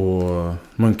gick på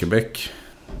Munkebäck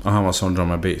och han var sån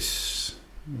drum and bass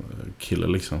kille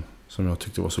liksom, som jag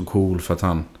tyckte var så cool för att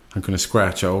han kunde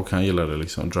scratcha och han gillade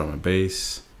liksom drum and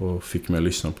bass och fick mig att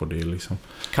lyssna på det liksom.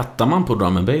 Kattar man på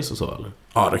drum and bass och så, eller?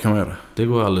 Ja, det kan man göra. Det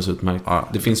går alldeles utmärkt. Ja.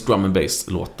 Det finns drum and bass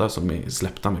låtar som är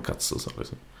släppta med cuts och så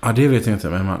liksom. Ja, det vet jag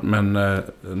inte, men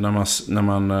när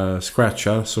man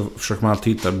scratchar så försöker man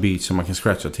alltid hitta beats som man kan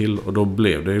scratcha till, och då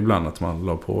blev det ibland att man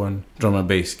la på en drum and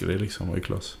bass grej liksom, var i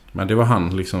klass. Men det var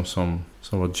han liksom som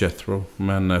var Jethro.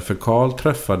 Men för Carl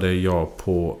träffade jag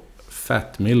på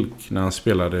Fat Milk när han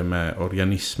spelade med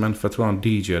Organismen, för jag tror han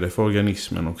DJade för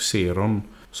Organismen och Seron.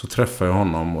 Så träffade jag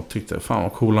honom och tyckte fan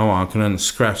vad cool han var. Han kunde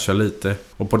scratcha lite.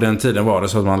 Och på den tiden var det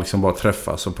så att man liksom bara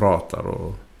träffas och pratar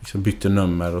och liksom bytte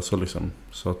nummer och så liksom.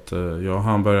 Så att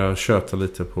han började köta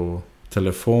lite på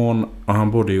telefon, och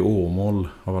han bodde i Åmål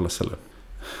av alla ställen.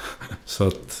 Så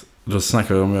att då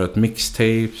snackade vi om att göra ett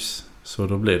mixtapes. Så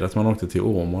då blev det att man åkte till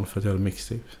Åmål för att göra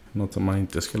mixtapes. Något som man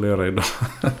inte skulle göra idag.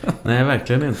 Nej,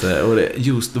 verkligen inte. Och det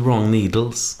Used the Wrong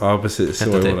Needles. Ja, precis.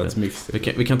 Så var det ett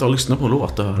mixtape. Vi kan ta och lyssna på en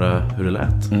låt och höra hur det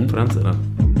lät på den tiden.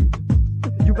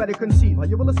 You better conceive how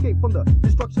you will escape from the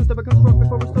destructions that were constructed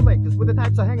before it's too late. Cause with the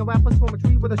types of hanging rappers form a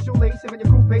tree with a shoelace, and your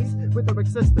crew base with their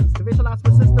existence. To visualize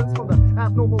resistance from the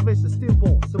abnormal vicious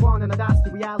stillborn. Surrounding a dusty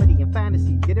reality and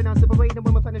fantasy. Getting unseparated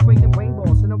when we're penetrating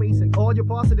brainwalls and erasing all your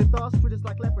positive thoughts through this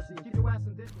like leprosy. Keep your ass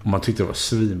in this. Man tyckte det var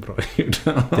svinbra ljud.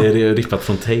 Det är rippat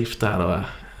från tape där då.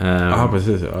 Ja,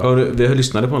 precis. Ja. Och vi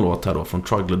lyssnade på en låt här då från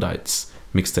Troglodytes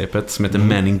mixtapet som heter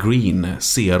Men in Green,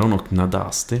 Seron och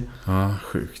Nadasti. Ja,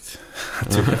 sjukt.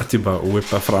 Att du bara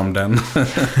whippar fram den.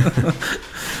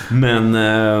 Men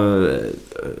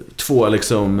två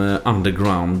liksom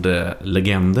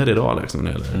underground-legender idag liksom,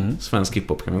 eller svensk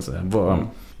hiphop kan man säga.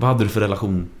 Vad hade du för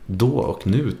relation då och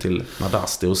nu till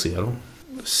Nadasti och Seron?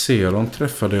 Seron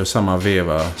träffade jag samma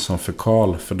veva som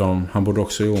Fekal, för han bodde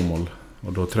också i Åmål.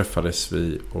 Och då träffades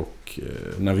vi, och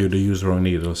när vi gjorde Use Wrong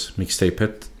Needles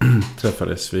mixtapet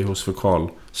träffades vi hos Fekal,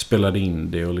 spelade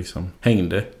in det och liksom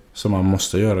hängde som man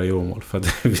måste göra i Åmål för att det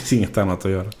finns inget annat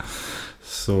att göra.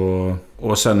 Så,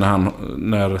 och sen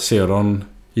när Seron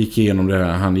gick igenom det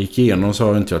han gick igenom, så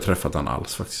har inte jag träffat han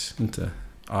alls faktiskt. Inte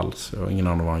alls, jag har ingen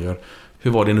aning vad han gör.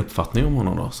 Hur var din uppfattning om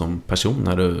honom då som person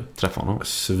när du träffade honom?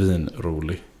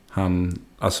 Svinrolig.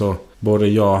 Både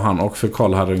jag, han och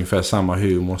Fekal hade ungefär samma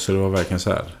humor, så det var verkligen så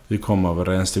här. Vi kom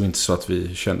överens, det var inte så att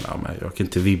vi kände jag kan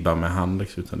inte vibba med han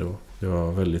liksom, utan det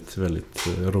var väldigt, väldigt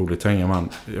roligt att hänga med han.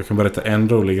 Jag kan berätta en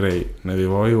rolig grej när vi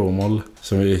var i Åmål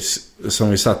som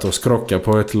vi satt och skrockade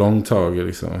på ett långt tag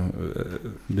liksom.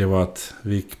 Det var att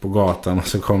vi gick på gatan och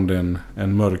så kom det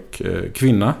en mörk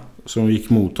kvinna som gick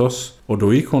mot oss, och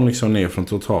då gick hon liksom ner från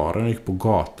trottoaren och gick på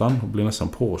gatan och blev nästan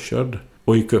påkörd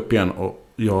och gick upp igen, och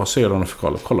jag ser honom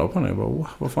och kolla på henne och bara,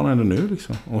 vad fan händer nu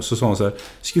liksom? Och så sa hon så här,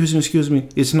 excuse me,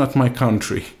 it's not my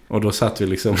country. Och då satt vi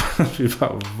liksom, vi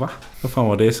bara, va? Vad fan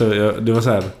var det? Så det var så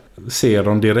här, ser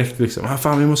de direkt liksom,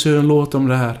 fan vi måste göra en låt om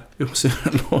det här. Vi måste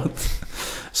göra en låt.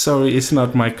 Sorry, it's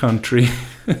not my country.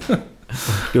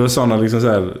 Det var sådana liksom så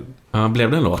här. Ja,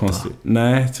 blev det en låt då?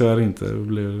 Nej, tyvärr inte. Det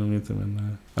blev det inte,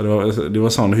 men det var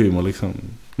sån humor liksom.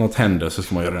 Något händer så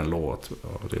ska man göra en låt.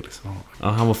 Det liksom. Ja,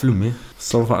 han var flummig.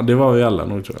 Så fan, det var vi alla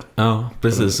nog, tror jag. Ja,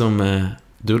 precis som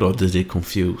du då, DJ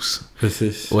Confuse.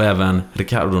 Precis. Och även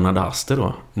Ricardo Nadaste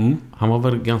då. Han var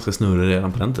väl ganska snurrig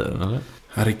redan på den tiden, eller?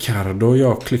 Ja, Ricardo och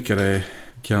jag klickade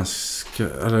ganska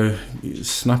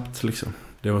snabbt liksom.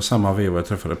 Det var samma veva jag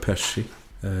träffade Pesci.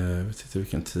 Jag vet inte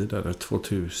vilken tid det är,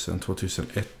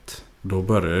 2001. Då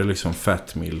började det liksom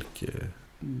Fat Milk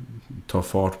ta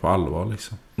fart på allvar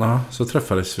liksom. Så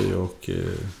träffades vi och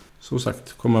så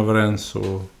sagt kom överens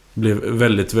och blev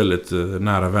väldigt, väldigt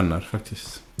nära vänner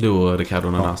faktiskt. Du och Ricardo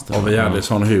Nadaste. Och vi hade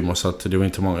sån humor så att det var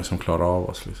inte många som klarade av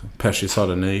oss liksom. Pesci sa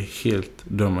det, ni är helt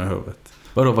dumma i huvudet.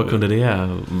 Vad kunde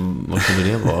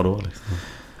det vara då liksom?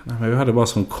 Nej, men vi hade bara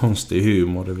sån konstig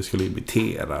humor där vi skulle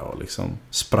imitera och liksom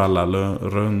spralla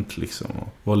runt liksom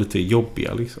och vara lite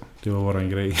jobbiga liksom. Det var våran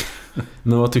grej.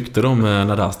 Men vad tyckte du om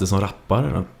Nadaste som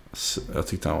rappare då? Jag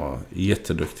tyckte han var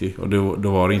jätteduktig, och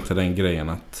då var det inte den grejen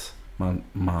att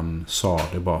man sa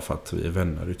det bara för att vi är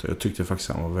vänner, utan jag tyckte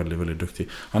faktiskt han var väldigt, väldigt duktig.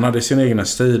 Han hade sin egen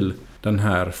stil, den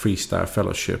här Freestyle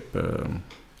Fellowship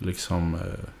liksom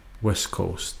West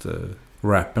Coast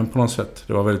rappen på något sätt.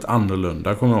 Det var väldigt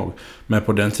annorlunda, kommer jag ihåg. Men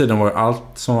på den tiden var ju allt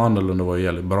som var annorlunda var ju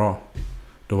jävligt bra.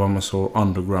 Då var man så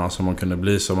underground som man kunde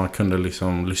bli, så man kunde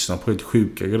liksom lyssna på helt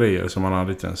sjuka grejer som man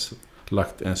hade inte ens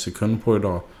lagt en sekund på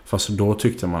idag. Fast då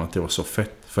tyckte man att det var så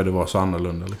fett, för det var så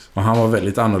annorlunda liksom. Och han var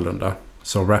väldigt annorlunda.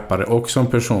 Så rappare och som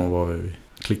person var vi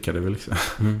klickade vi liksom.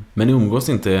 Men ni umgås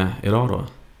inte idag då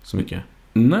så mycket?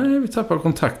 Nej, vi tappar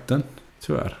kontakten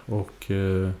tyvärr. Och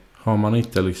har man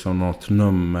inte liksom något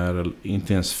nummer eller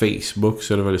inte ens Facebook,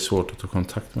 så är det väldigt svårt att ta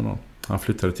kontakt med någon. Han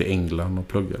flyttade till England och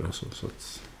pluggade och så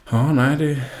att, ja, nej,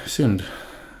 det är synd.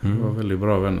 Det var väldigt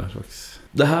bra vänner faktiskt.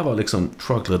 Det här var liksom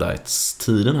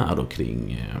Troglodytes-tiden här då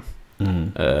kring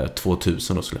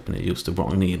 2000 då släpper ni just The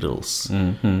Wrong Needles.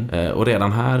 Och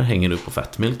redan här hänger du på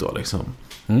Fat Milk då liksom.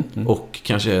 Och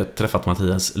kanske träffat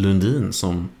Mattias Lundin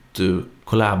som du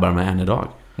kollabar med än idag.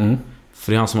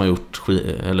 För det är han som har gjort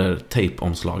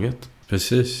tape-omslaget.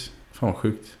 Precis. Fan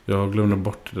sjukt. Jag glömde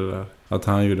bort det där. Att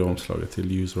han gjorde omslaget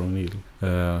till Use Wrong Needle.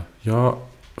 Ja,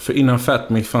 för innan Fat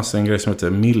Milk fanns det en grej som heter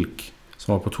Milk.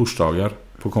 Som var på torsdagar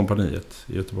på Kompaniet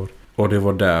i Göteborg. Och det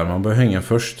var där man började hänga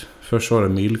först. Först var det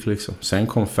Milk liksom. Sen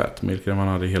kom Fat Milk där man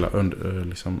hade hela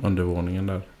undervåningen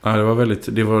där. Ja,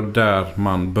 det var där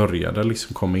man började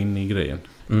liksom komma in i grejen.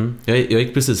 Jag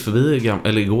gick precis förbi,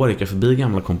 igår gick jag förbi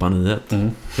gamla Kompaniet.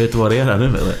 Vet du vad det är här nu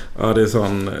eller? Ja, det är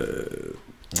sån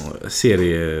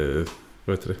serie,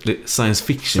 vad heter det? Science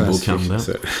fiction bokhandeln.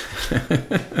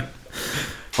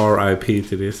 R.I.P.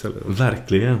 till det istället.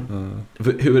 Verkligen.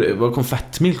 Vad kom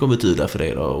Fat Milk att betyda för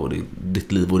dig då? Och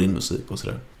ditt liv och din musik och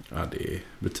sådär? Ja, det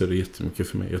betyder jättemycket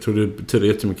för mig. Jag tror det betyder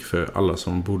jättemycket för alla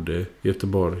som bodde i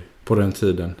Göteborg på den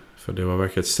tiden. För det var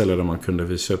verkligen ett ställe där man kunde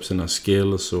visa upp sina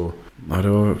skills. Och, ja, det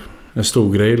var en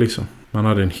stor grej liksom. Man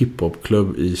hade en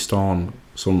hiphopklubb i stan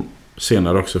som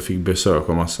senare också fick besök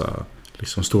av massa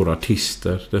liksom stora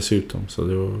artister dessutom. Så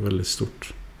det var väldigt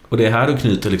stort. Och det är här du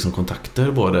knyter liksom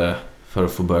kontakter både för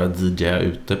att få börja DJa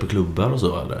ute på klubbar och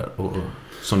så eller? Och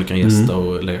som du kan gästa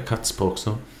och lägga cuts på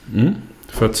också.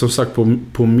 För att som sagt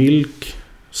på Milk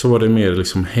så var det mer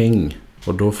liksom häng.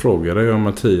 Och då frågade jag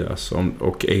Mattias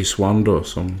och Ace One då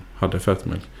som hade Fat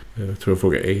Milk. Jag tror jag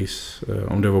frågade Ace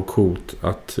om det var coolt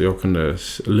att jag kunde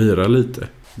lira lite.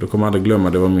 Då kommer jag aldrig glömma,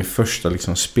 det var min första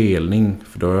liksom spelning.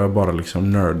 För då har jag bara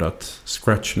liksom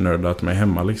scratch-nördat mig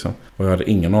hemma liksom. Och jag hade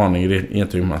ingen aning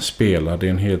egentligen hur man spelar. Det är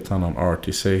en helt annan art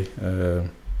i sig.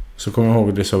 Så kommer jag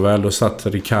ihåg det så väl. Då satt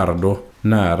Ricardo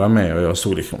nära mig och jag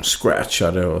stod liksom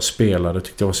scratchade och spelade.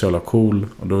 Tyckte jag var så jävla cool.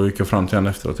 Och då gick jag fram till honom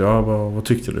efteråt. Ja, vad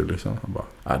tyckte du liksom? Han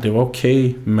bara, det var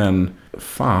okej, men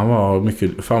fan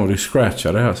vad du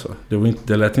scratchade alltså.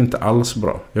 Det lät inte alls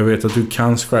bra. Jag vet att du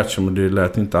kan scratcha, men det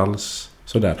lät inte alls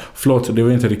sådär. Förlåt, det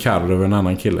var inte Ricardo, det var en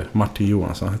annan kille. Martin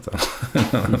Johansson hette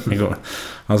han.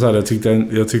 Han sa jag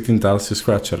tyckte inte alls jag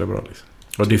scratchade bra liksom.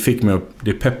 Och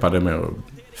det peppade mig att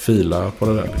fila på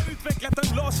det där liksom.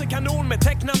 Utvecklat en laserkanon med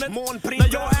tecknande månprint. När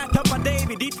jag tappar dig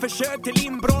vid ditt försök till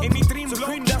inbrott i mitt rim, så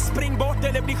skynda spring bort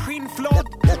eller bli skinnflott.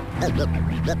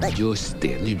 Just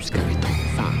det, nu ska vi ta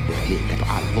fan lite på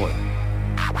allvar.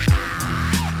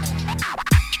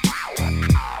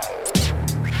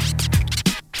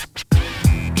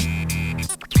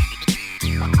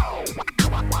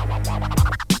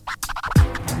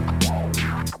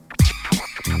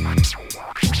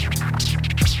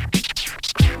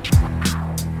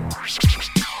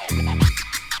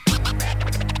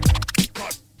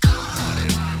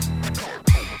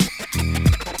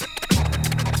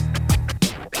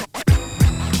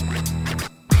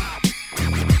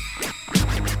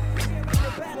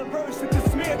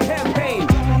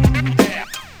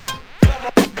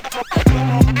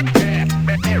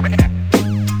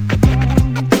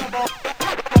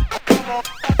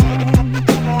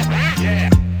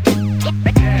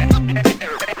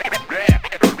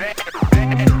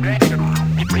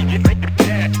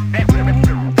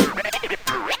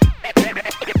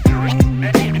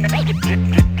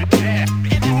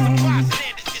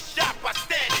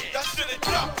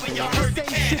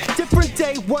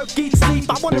 Work, eat, sleep.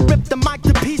 I wanna rip the mic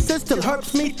to pieces till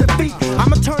herbs meet the feet.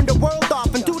 I'ma turn the world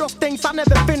off and do those things I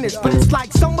never finished. But it's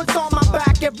like someone's on my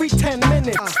back every 10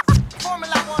 minutes.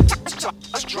 Formula 1.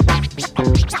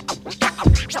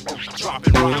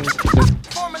 Dropping rhymes.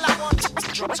 Formula 1.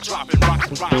 Dropping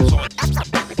rhymes.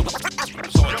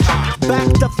 Back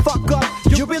the fuck up.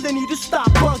 You really need to stop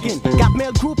bugging. Got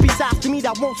male groupies after me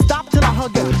that won't stop till I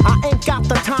hug them. I ain't got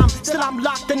the time, still I'm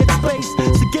locked in its space.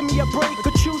 So give me a break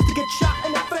or choose to get shot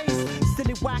in the face.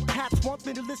 Silly whack cats want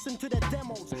me to listen to their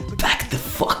demos. Back the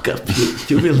fuck up.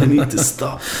 You really need to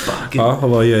stop fucking. Ja,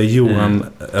 vad gör Johan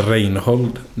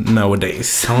Reinhold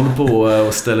nowadays? Han håller på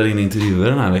och ställer in intervjuer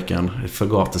den här veckan för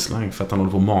Gatuslang för att han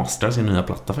håller på att mastera sin nya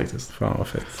platta faktiskt. Fan vad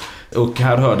fett. Och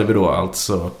här hörde vi då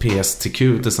alltså PSTQ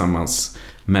tillsammans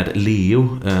med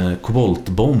Leo,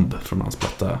 Koboltbomb från hans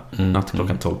platta Natt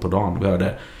klockan 12 på dagen. Vi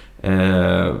hörde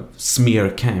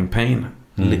Smear Campaign,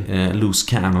 Loose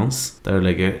Cannons, där jag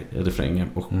lägger refrängen,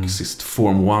 och sist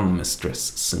Form 1 med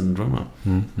Stress Syndrome.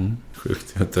 Sjukt,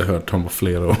 jag har inte hört dem på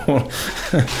flera år.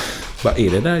 Vad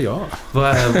är det där, ja?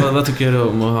 Vad tycker du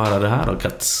om att höra det här då,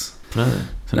 Katz?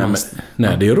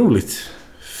 Nej, det är roligt.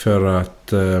 För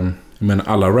att men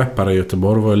alla rappare i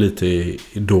Göteborg var lite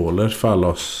idoler för alla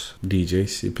oss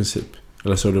DJs i princip.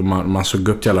 Eller så man såg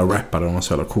upp till alla rappare och var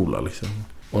så jävla coola liksom.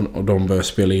 Och de började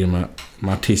spela in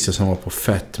med artister som var på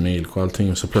Fett Milk och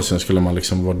allting. Och så plötsligt skulle man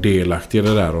liksom vara delaktig i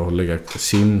det där och lägga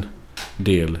sin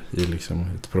del i liksom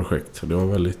ett projekt. Så det var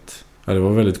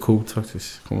väldigt coolt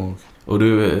faktiskt, kommer ihåg. Och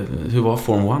du, hur var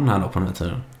Form 1 här då på den här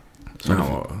tiden?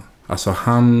 Alltså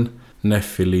han,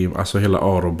 Nephilim, alltså hela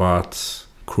Arobats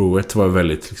crewet var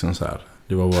väldigt liksom så här.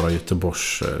 Det var våra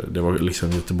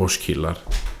Göteborgskillar.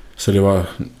 Så det var,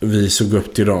 vi såg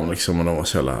upp till dem liksom, och de var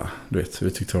så jävla, du vet,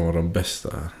 vi tyckte de var de bästa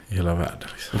i hela världen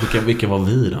liksom. Och vilka var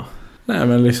vi då? Nej,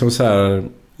 men liksom så här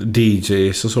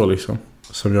DJs och så liksom,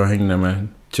 som jag hängde med.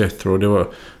 Jethro,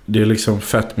 det är liksom,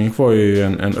 Fat Mink var ju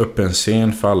en öppen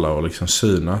scen för alla och liksom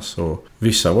synas, och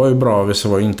vissa var ju bra, vissa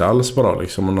var inte alls bra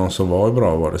liksom, och de som var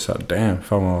bra var det så här, damn,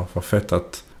 fan vad fett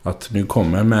att nu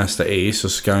kommer Master Ace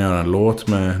och ska han göra en låt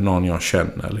med någon jag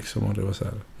känner liksom, och det var så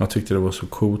här, jag tyckte det var så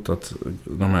coolt att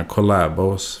de här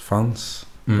collabos fanns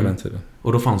på den tiden.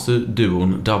 Och då fanns ju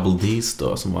duon Double D's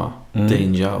då, som var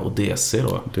Danja och DC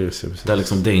då. DC, precis. Där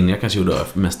liksom Danja kanske gjorde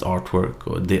mest artwork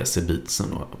och DC beatsen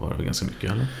var det ganska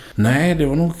mycket, eller? Nej, det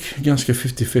var nog ganska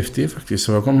 50-50 faktiskt,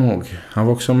 så jag kommer ihåg. Han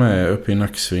var också med uppe i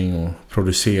Nacksving och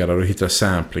producerade och hittade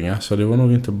samplingar, så det var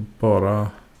nog inte bara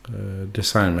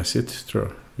designmässigt, tror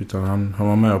jag. Utan han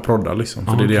var med och prodda liksom.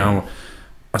 För det är det han,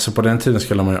 alltså på den tiden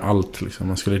skulle man ju allt liksom.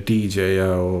 Man skulle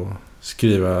DJa och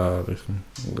skriva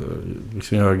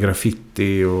liksom göra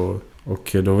graffiti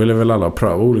och då ville väl alla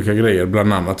pröva olika grejer,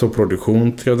 bland annat och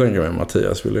produktion, till jag tänker mig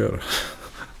Mattias ville göra.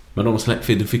 Men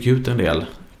du fick ut en del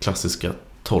klassiska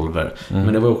 12-er.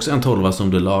 Men det var också en 12 som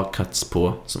du la Cuts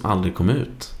på som aldrig kom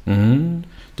ut.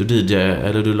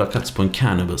 Du la Cuts på en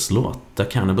Cannabis-låt där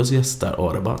Cannabis gästar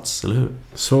Arobats, eller hur?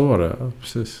 Så var det, ja,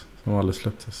 precis. Som aldrig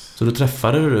släpptes. Så du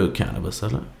träffade Cannabis,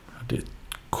 eller? Det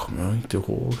kommer jag inte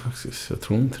ihåg faktiskt. Jag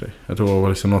tror inte det. Jag tror det var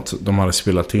liksom något de hade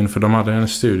spelat in. För de hade en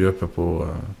studio uppe på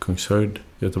Kungshöjd,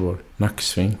 Göteborg.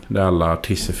 Nacksving. Där alla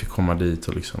artister fick komma dit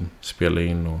och liksom spela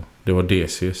in. Och det var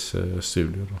DCs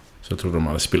studio då. Så jag tror de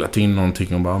hade spelat in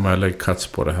någonting och bara, men jag lägger Cuts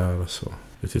på det här. Och så.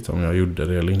 Jag vet inte om jag gjorde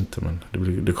det eller inte, men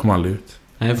det kom aldrig ut.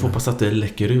 Nej, jag får hoppas att det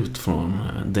läcker ut från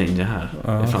Danger här.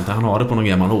 Ja. Han har det på någon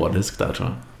gammal hårddisk där, tror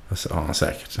jag. Alltså, ja,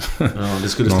 säkert. Ja, det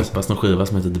skulle släppas någon skiva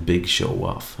som heter The Big Show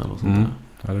Off eller sånt där.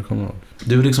 Ja, det kommer jag ihåg.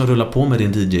 Du liksom rullar på med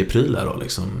din DJ-pryl där då,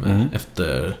 liksom,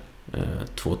 efter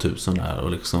 2000 där,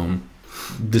 och liksom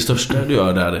det största du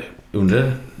gör där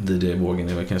under DJ-vågen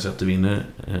är väl kanske att du vinner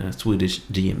Swedish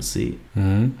GMC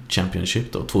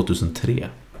Championship då, 2003.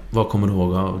 Vad kommer du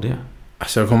ihåg av det?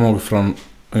 Alltså jag kommer ihåg från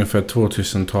ungefär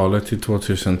 2000-talet till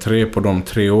 2003, på de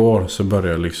 3 år så började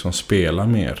jag liksom spela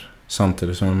mer.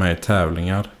 Samtidigt som jag var med i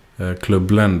tävlingar. Club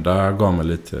Blenda gav mig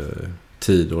lite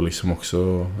tid och liksom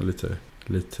också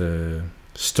lite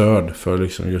stöd för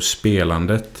liksom just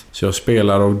spelandet. Så jag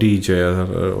spelar och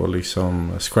DJar och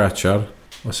liksom scratchar.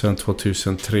 Och sen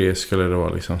 2003 skulle det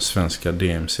vara liksom svenska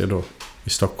DMC då i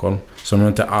Stockholm. Som jag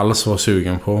inte alls var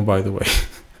sugen på, by the way.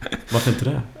 Varför inte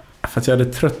det? För att jag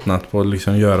hade tröttnat på att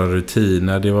liksom göra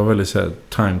rutiner. Det var väldigt så här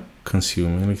time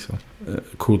consuming liksom.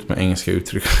 Coolt med engelska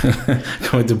uttryck.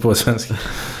 Kom inte på svenska.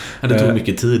 Ja, det tog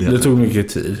mycket tid. Det tog mycket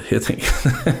tid, helt enkelt.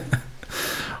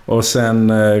 Och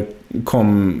sen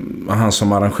kom han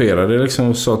som arrangerade liksom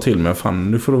och sa till mig,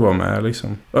 fan nu får du vara med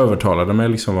liksom. Övertalade mig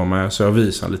liksom vara med, så jag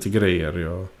visade lite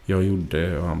grejer jag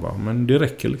gjorde, och han bara, men det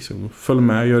räcker liksom. Följ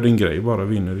med, gör din grej, bara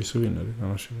vinner du så vinner du.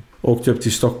 Annars åkte upp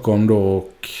till Stockholm då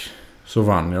och så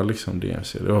vann jag liksom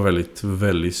DMC. Det var väldigt,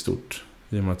 väldigt stort.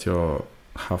 I och med att jag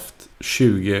haft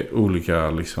 20 olika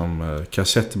liksom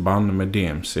kassettband med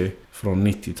DMC från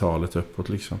 90-talet uppåt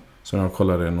liksom. Så jag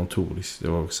kollade notoriskt. Det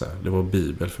var så här, det var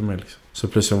bibel för mig liksom. Så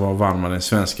plötsligt vann man den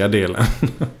svenska delen.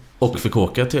 Och fick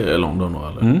åka till London då,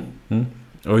 eller?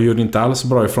 Och jag gjorde inte alls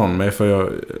bra ifrån mig,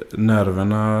 för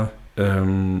nerverna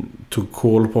tog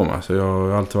koll på mig. Så jag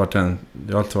har alltid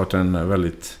varit en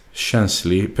väldigt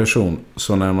känslig person.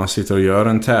 Så när man sitter och gör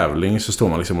en tävling så står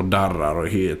man liksom och darrar och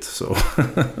het så.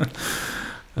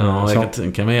 Ja, jag kan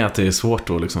tänka mig att det är svårt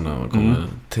då liksom när man kommer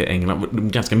till England.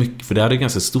 Ganska mycket, för det är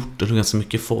ganska stort och ganska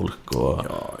mycket folk. Och...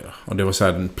 Ja. Och det var så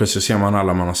här, plötsligt ser man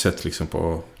alla man har sett liksom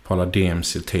på alla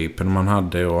DMC-tapen man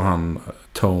hade. Och han,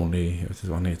 Tony, jag vet inte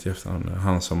vad han heter efter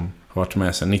han som har varit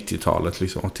med sedan 90-talet,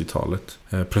 liksom 80-talet.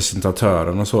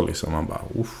 Presentatören och så liksom. Man bara,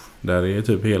 där är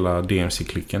typ hela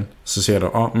DMC-klicken. Så ser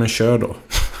de, men kör då.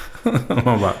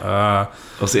 Man bara,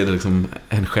 Och så är det liksom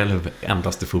en själv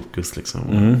endaste fokus liksom.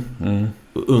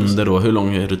 Under då, hur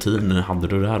lång rutin hade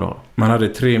du där då? Man hade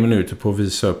 3 minuter på att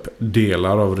visa upp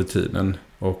delar av rutinen.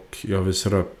 Och jag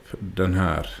visar upp den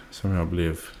här som jag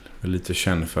blev lite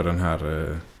känd för, den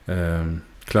här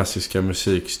klassiska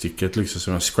musikstycket liksom,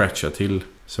 som jag scratchar till,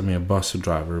 som är Bus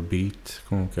Driver Beat.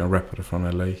 Kommer ihåg, en rappare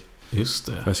från LA. Just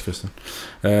det. Västkusten.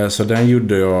 Så den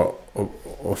gjorde jag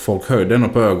och folk hörde den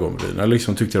på ögonbrynen. Jag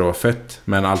liksom tyckte det var fett.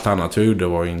 Men allt annat jag gjorde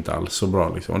var inte alls så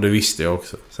bra liksom. Och det visste jag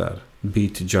också. Så här,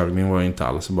 beat juggling var jag inte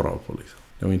alls så bra på liksom.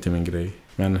 Det var inte min grej.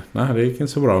 Men nej, det gick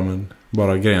inte så bra. Men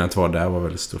bara grejen att vara där var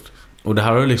väldigt stort. Och det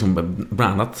här har du liksom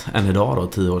brandat än idag då,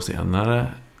 10 år senare.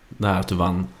 Det här att du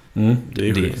vann.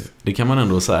 Det kan man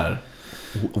ändå så här...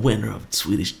 Winner of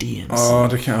Swedish DMC.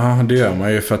 Ja, det gör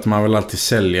man ju för att man vill alltid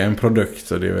sälja en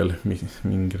produkt. Och det är väl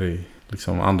min grej.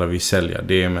 Liksom andra vill sälja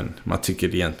det, men man tycker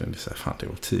det egentligen det är så här, fan det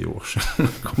var 10 år sedan.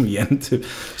 Kom igen typ.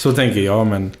 Så tänker jag,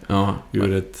 men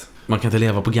man kan inte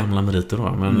leva på gamla meriter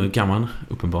då, men kan man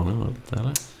uppenbarligen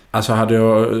eller? Alltså hade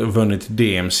jag vunnit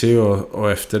DMC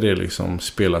och efter det liksom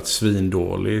spelat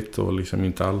svindåligt och liksom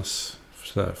inte alls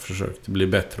så här, försökt bli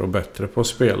bättre och bättre på att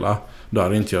spela, då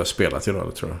hade inte jag spelat idag,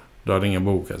 det tror jag. Då hade ingen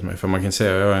bokat mig. För man kan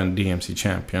säga att jag är en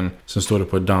DMC-champion som står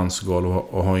på ett dansgolv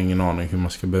och har ingen aning hur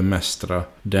man ska bemästra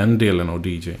den delen av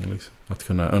DJing. Liksom. Att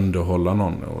kunna underhålla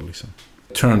någon. Och liksom.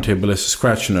 Turntable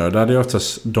scratch-nördar,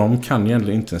 de kan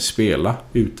egentligen inte spela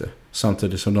ute.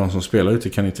 Samtidigt som de som spelar ute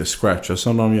kan inte scratcha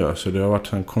som de gör. Så det har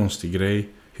varit en konstig grej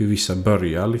hur vissa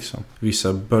börjar. Liksom.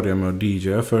 Vissa börjar med att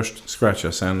DJa först,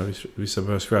 scratcha sen. Och vissa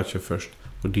börjar scratcha först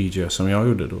och DJa som jag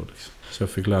gjorde då. Liksom. Så jag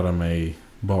fick lära mig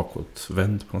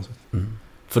bakåtvänd på något sätt.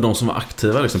 För de som var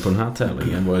aktiva liksom på den här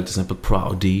tävlingen var ju till exempel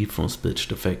Proud D från Speech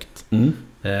Defect.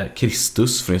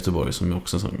 Kristus från Göteborg som är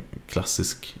också en sån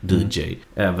klassisk DJ.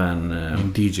 Även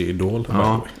DJ-idol.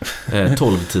 Ja,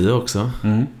 1210 också.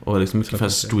 Och liksom ungefär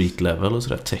street level och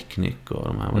sådär, Technic och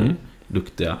de här var ju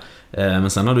duktiga. Men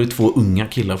sen har du 2 unga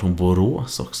killar från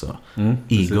Borås också.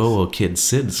 Ego och Kid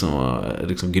Sid som var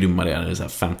liksom grymma där i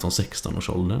 15-16 års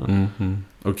åldern.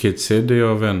 Och Kid Sid är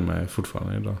jag vän med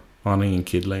fortfarande idag. Och han är ingen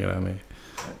kid längre, han är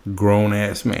grown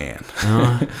ass man.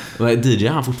 Ja. DJ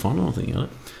han fortfarande någonting eller?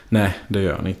 Nej, det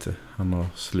gör han inte. Han har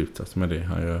slutat med det.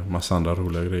 Han gör massa andra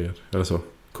roliga grejer. Eller så,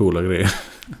 coola grejer.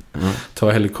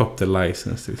 Ta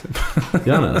helikopterlicens till exempel.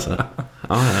 Ja, alltså.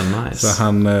 Nice. Så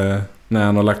han, när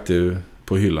han har lagt det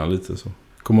på hyllan lite så.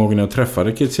 Kommer ihåg när jag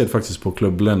träffade Kid Sid faktiskt på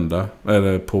Club Blenda.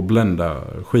 Eller på Blenda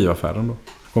skivaffären då.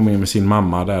 Kom in med sin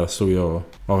mamma där, stod jag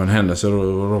av en händelse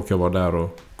och råkade vara där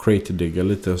och crate-digga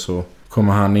lite. Så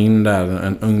kommer han in där,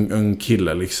 en ung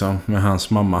kille liksom, med hans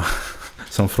mamma.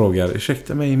 Som frågar,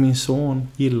 ursäkta mig, min son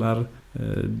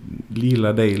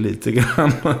gillar dig lite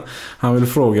grann. Han ville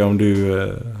fråga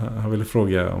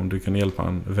om du kan hjälpa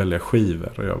han välja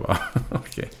skivor. Och jag bara,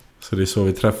 okej. Så det är så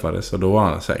vi träffades. Och då var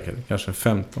han säkert kanske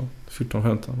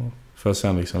 14-15 år. För att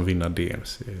sen liksom vinna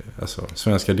DMC. Alltså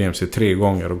svenska DMC 3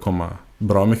 gånger och komma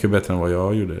bra mycket bättre än vad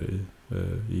jag gjorde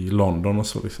i London och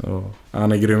så liksom. Och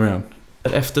han är grym igen.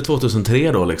 Efter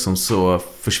 2003 då liksom så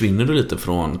försvinner du lite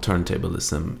från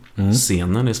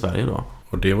turntablism-scenen i Sverige då.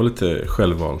 Och det var lite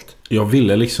självvalt.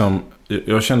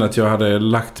 Jag kände att jag hade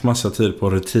lagt massa tid på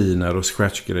rutiner och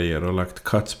scratch-grejer och lagt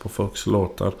cuts på folks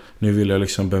låtar. Nu vill jag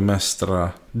liksom bemästra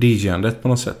DJ-andet på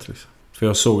något sätt liksom. För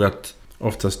jag såg att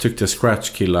oftast tyckte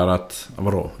scratch-killar att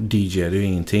vadå, DJ det är ju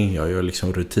ingenting. Jag gör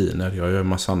liksom rutiner, jag gör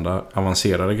massa andra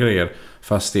avancerade grejer.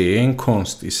 Fast det är en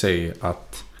konst i sig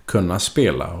att kunna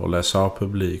spela och läsa av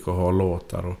publik och ha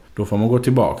låtar. Och då får man gå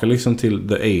tillbaka liksom till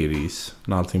the 80s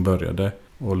när allting började.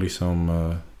 Och liksom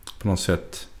på något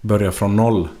sätt börja från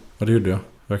noll. Och det gjorde jag.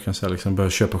 Jag kan säga liksom börja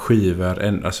köpa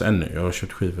skivor. Alltså ännu, jag har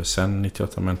köpt skivor sen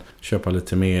 98. Men köpa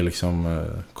lite mer liksom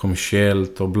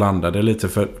kommersiellt och blanda det lite.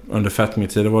 För under Fat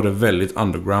Me-tiden var det väldigt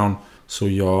underground. Så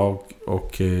jag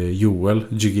och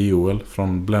Jiggy Joel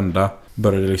från Blenda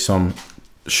började liksom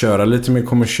köra lite mer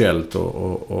kommersiellt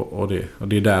och det. Och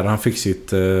det är där han fick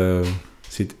sitt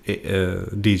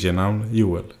DJ-namn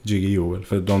Joel, Jiggy Joel.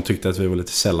 För de tyckte att vi var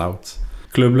lite sellouts.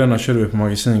 Klubben körde vi på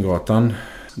Magasingatan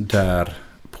där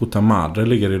Puta Madre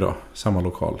ligger idag, samma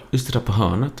lokal. Just det där på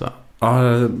hörnet, va?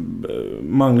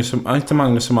 Ja, inte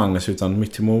Magnus och Magnus utan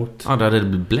mitt emot. Ja, där är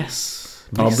det Bless.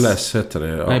 Ja, Bless heter det.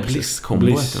 Ja, nej, Bliss Combo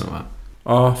heter det, va?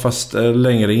 Ja, fast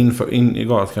längre in i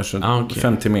gatan, kanske okay.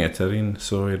 50 meter in,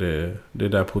 så är det är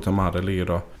där Puta Madre ligger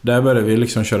idag. Där började vi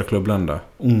liksom köra Club Blenda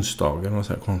onsdagen och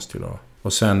så här konstig dag.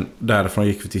 Och sen därifrån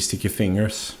gick vi till Sticky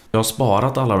Fingers. Jag har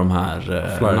sparat alla de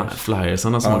här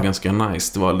flyersarna som var ganska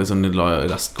nice. Det var liksom, ni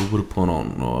la skor på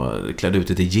någon och klädde ut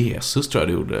det till Jesus, tror jag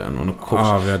det gjorde. Någon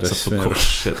kors, vi hade på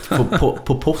korset.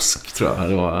 på påsk, tror jag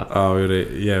det var. Ja, vi gjorde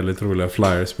jävligt roliga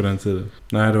flyers på den tiden.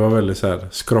 Nej, det var väldigt så här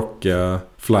skrockiga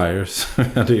flyers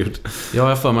vi hade gjort. Ja,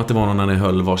 jag för mig att det var någon när ni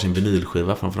höll varsin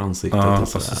vinylskiva framför ansiktet. Ja,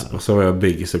 och så var jag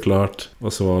Biggie såklart.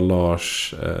 Och så var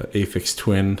Lars Aphex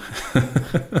Twin.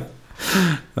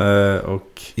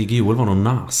 Och Iggy Joel var någon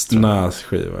Nas,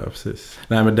 skiva, ja, precis.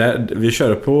 Nej, men vi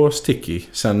körde på Sticky.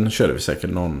 Sen körde vi säkert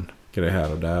någon grej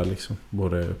här och där liksom.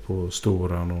 Både på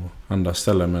Storan och andra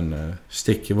ställen. Men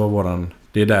Sticky var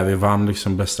det är där vi vann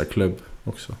liksom bästa klubb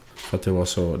också. För att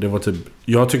det var typ,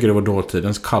 jag tycker det var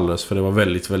dåtidens Colors, för det var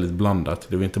väldigt, väldigt blandat.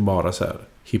 Det var inte bara så här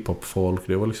hiphop folk,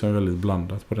 det var liksom väldigt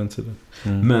blandat på den tiden.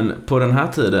 Men på den här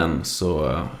tiden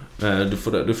så du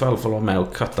får i alla fall vara med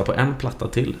och katta på en platta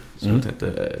till som jag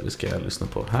tänkte vi ska lyssna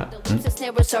på här.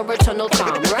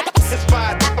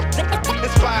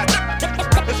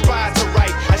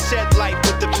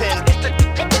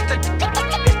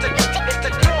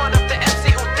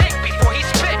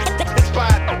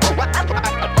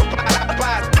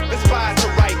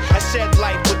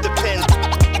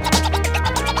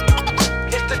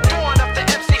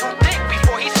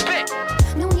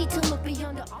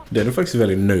 Det är du faktiskt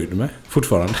väldigt nöjd med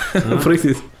fortfarande. På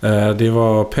riktigt. Det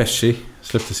var Pesci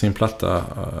släppte sin platta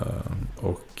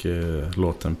och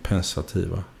låten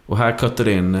Pensativa. Och här cuttar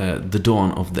det in The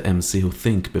Dawn of the MC Who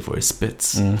Think Before He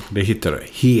Spits. Det hittar du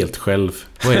helt själv.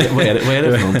 Vad är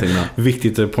det för någonting då?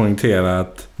 Viktigt att poängtera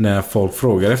att när folk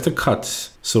frågar efter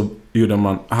cuts så gjorde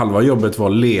man, halva jobbet var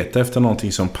att leta efter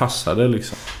någonting som passade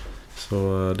liksom. Så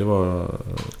det var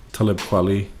Talib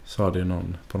Kweli, sa det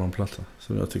någon på någon platta.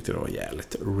 Så jag tyckte det var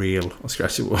jävligt real och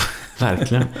scratchy.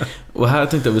 Verkligen. Och här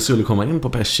tänkte jag vi skulle komma in på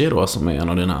Pesci då, som är en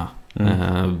av dina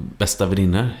bästa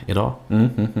väninnor idag.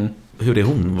 Hur är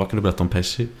hon? Vad kan du berätta om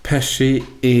Pesci? Pesci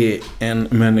är en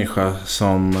människa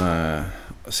som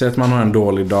säger att man har en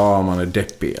dålig dag, man är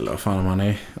deppig eller vad fan man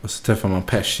är. Och så träffar man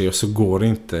Pesci och så går det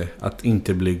inte att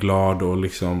inte bli glad och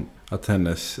liksom att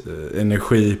hennes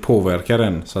energi påverkar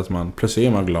en så att man plötsligt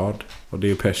är man glad. Och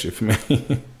det är Pesci för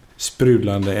mig.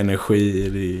 Sprudlande energi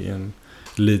i en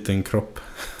liten kropp.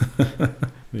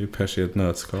 Det är ju Pesci ett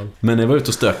nötskal. Men ni var ute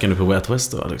och stökade på Wet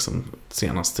West då, liksom,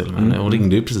 senast till. Men hon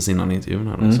ringde ju precis innan intervjun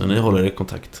här då, så ni håller i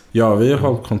kontakt. Ja, vi har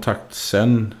hållit kontakt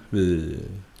sen vi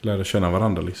lärde känna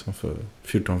varandra liksom för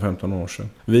 14-15 år sedan.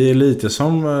 Vi är lite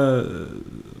som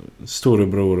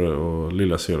storebror och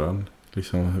lillasyrran.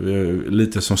 Liksom, vi är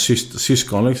lite som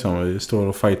syskon liksom. Vi står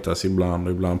och fightas ibland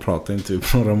och ibland pratar inte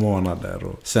på några månader.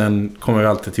 Och sen kommer vi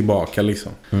alltid tillbaka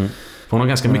liksom. Hon har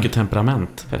ganska mycket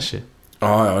temperament, Pesci.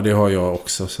 Ja, det har jag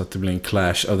också. Så att det blir en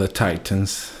clash of the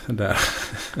titans där.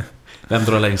 Vem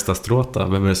drar längsta strået då?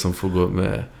 Vem är det som får gå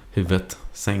med huvudet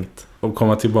sänkt? Och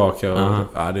komma tillbaka. Och,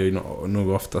 ja, det är nog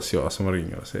oftast jag som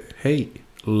ringer och säger hej,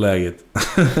 läget.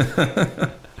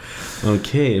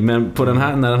 Okej, men på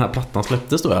när den här plattan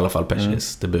släpptes då i alla fall,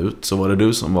 Pescis debut, så var det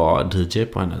du som var DJ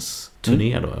på hennes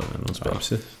turné då? Ja,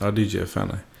 precis. Ja, DJ-fan.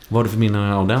 Vad var det för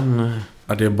minnen av den?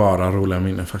 Ja, det är bara roliga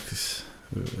minnen faktiskt.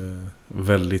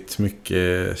 Väldigt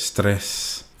mycket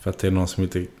stress för att det är någon som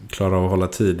inte klarar av att hålla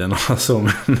tiden och så,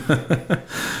 men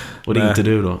och det är inte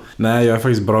du då? Nej, jag är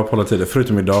faktiskt bra på att hålla tiden,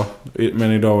 förutom idag.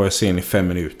 Men idag var jag sen i 5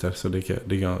 minuter, så det kan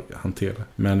jag hantera.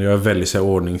 Men jag är väldigt så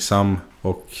ordningsam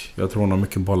och jag tror hon har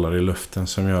mycket bollar i luften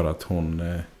som gör att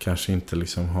hon kanske inte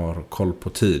liksom har koll på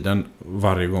tiden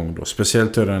varje gång då.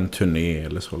 Speciellt över en turné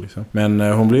eller så liksom. Men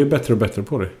hon blir bättre och bättre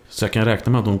på det. Så jag kan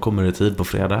räkna med att hon kommer i tid på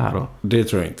fredag här då? Det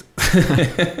tror jag inte.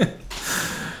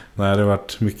 Nej, det har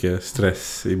varit mycket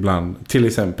stress ibland. Till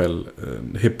exempel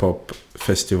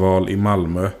hiphop-festival i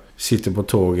Malmö. Sitter på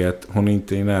tåget, hon är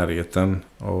inte i närheten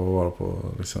och var på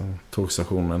liksom,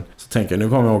 tågstationen. Så tänker jag, nu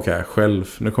kommer jag åka själv.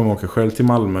 Nu kommer jag åka själv till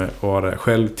Malmö och vara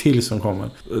själv till som kommer.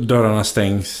 Dörrarna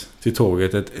stängs till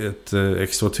tåget, ett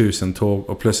X2000-tåg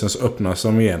och plötsligt så öppnas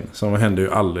de igen. Som händer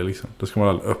ju aldrig liksom. Då ska man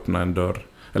aldrig öppna en dörr.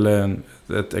 Eller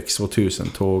ett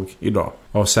X2000-tåg idag.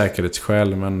 Av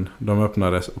säkerhetsskäl, men de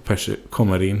öppnades och Pesci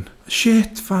kommer in.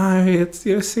 Shit, fan, jag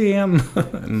är sen.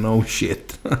 No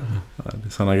shit. Det är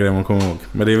sådana grejer man kommer ihåg.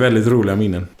 Men det är väldigt roliga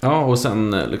minnen. Ja, och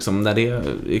sen liksom, när det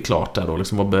är klart där då,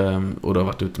 liksom, och du har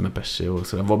varit ute med Percy och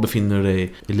sådär, vad befinner du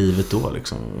dig i livet då?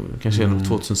 Liksom? Kanske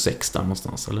 2006 där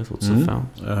någonstans, eller 2005?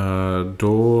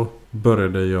 Då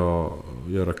började jag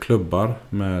göra klubbar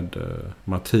med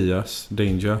Mattias,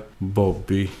 Danger,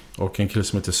 Bobby och en kille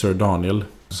som heter Sir Daniel.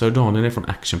 Sir Daniel är från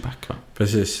Action Pack, va?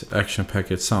 Precis, Action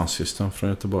Pack är ett sound system från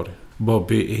Göteborg.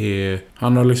 Bobby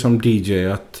han har liksom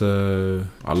DJat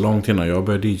långt innan jag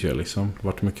började DJ liksom. Det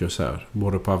har varit mycket så här,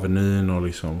 både på Avenyn och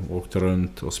liksom åkt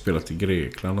runt och spelat i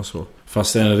Grekland och så.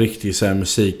 Fast det är en riktig så här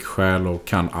musiksjäl och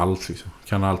kan allt liksom.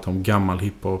 Kan allt om gammal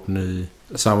hiphop, ny.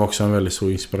 Så han var också en väldigt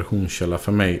stor inspirationskälla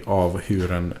för mig av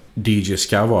hur en DJ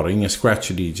ska vara. Ingen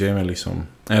scratch DJ, men liksom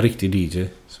en riktig DJ.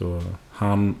 Så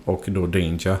han och då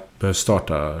Danger började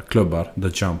starta klubbar,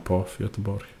 The Jump Off i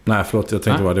Göteborg. Nej, förlåt, jag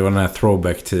tänkte det var den här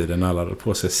throwback-tiden. Alla hade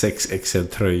på sig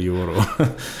 6XL-tröjor och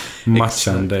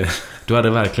matchande. Du hade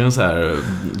verkligen så här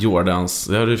Jordans,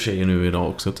 det har du tjejer nu idag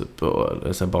också typ,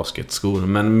 och så här basketskor,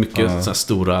 men mycket så här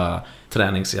stora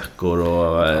träningsjackor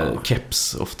och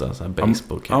keps ofta, så här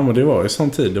baseball keps. Ja, men det var ju sån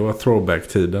tid, det var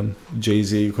throwback-tiden.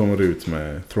 Jay-Z kommer ut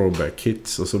med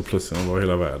throwback-kits och så plötsligt var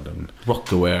hela världen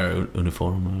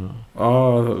Rockaware-uniformer.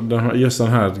 Ja, just den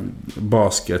här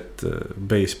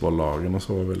baseball-lagen och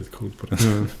så var väldigt coolt på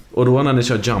den. Och då när ni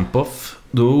kör jump-off,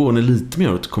 då går ni lite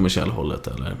mer åt kommersiell hållet,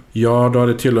 eller? Ja, då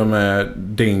hade till och med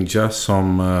Danger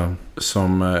som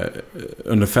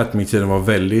under Fatmik-tiden var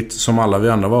väldigt, som alla vi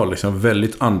andra var, liksom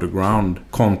väldigt underground,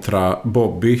 kontra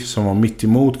Bobby som var mitt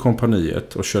emot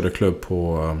kompaniet och körde klubb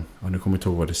på, nu kommer jag inte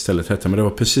ihåg vad det stället hette, men det var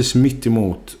precis mitt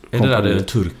emot kompaniet. Är det där en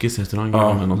turkisk restaurang?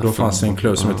 Ja, då fanns det en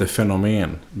klubb som heter Fenomen.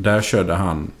 Där körde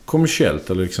han kommersiellt,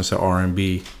 eller liksom så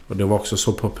R&B, och det var också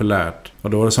så populärt. Och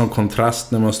då var det sån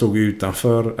kontrast när man stod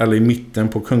utanför, eller i mitten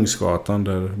på Kungsgatan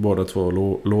där båda två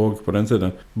låg på den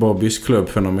tiden. Bobbys klubb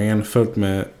Fenomen följt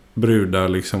med brudar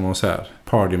liksom och så här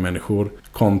partymänniskor,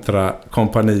 kontra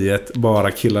kompaniet,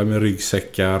 bara killar med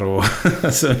ryggsäckar och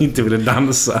som inte ville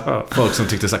dansa. Folk som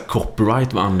tyckte så här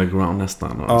copyright var underground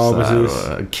nästan, och ja, så precis.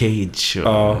 Här, och Cage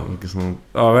och liksom.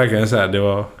 Ja, verkligen så här, det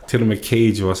var till och med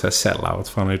Cage var så här sellout,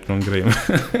 fan är det någon grej.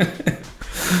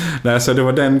 Nej, så det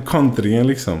var den kontringen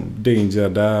liksom. Danger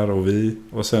där och vi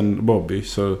och sen Bobby.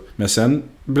 Så, men sen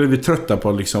blev vi trötta på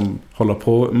att liksom hålla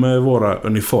på med våra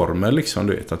uniformer liksom,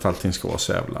 du vet, att allting ska vara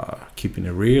så jävla keeping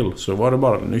it real. Så var det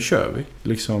bara, nu kör vi.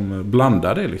 Liksom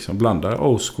blanda det liksom, blanda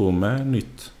old school med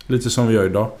nytt. Lite som vi gör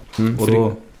idag. Och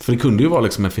då... För det kunde ju vara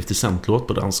liksom en 50 Cent-låt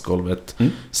på dansgolvet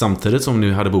samtidigt som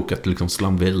ni hade bokat liksom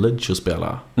Slum Village och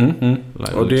spela.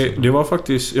 Och det var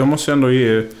faktiskt, jag måste ändå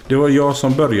ge, det var jag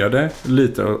som började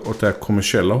lite åt det här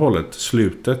kommersiella hållet,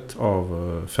 slutet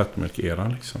av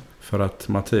Fatmik-eran liksom. För att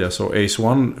Mattias och Ace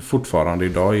One fortfarande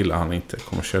idag gillar han inte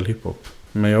kommersiell hiphop.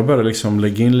 Men jag började liksom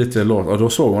lägga in lite låt, och då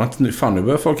såg man att nu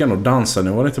börjar folk ändå dansa.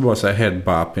 Nu var det inte bara så här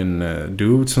headbopping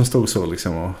dude som stod så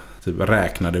liksom och typ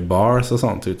räknade bars och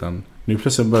sånt, utan nu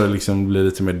plötsligt började det liksom bli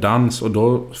lite mer dans. Och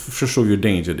då förstod ju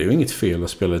Danger, det är ju inget fel att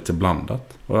spela lite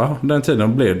blandat. Och ja, den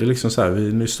tiden blev det liksom så här,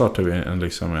 nu startar vi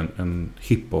en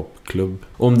hiphop-klubb.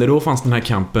 Om det då fanns den här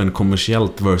kampen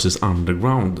kommersiellt versus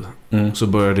underground, så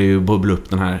började ju bubbla upp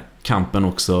den här kampen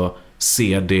också,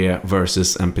 CD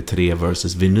versus MP3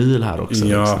 versus vinyl här också.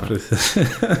 Ja, precis.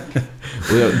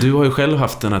 Och du har ju själv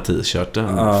haft den här t-shirten,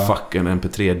 fuck en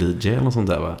MP3 DJ eller något sånt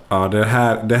där, va? Ja,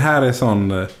 det här är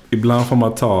sån, ibland får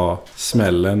man ta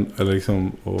smällen eller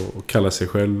liksom, och kalla sig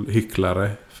själv hycklare.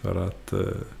 För att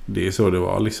det är så det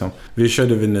var liksom. Vi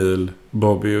körde vinyl,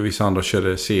 Bobby och vissa andra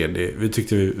körde CD. Vi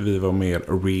tyckte vi var mer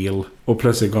real. Och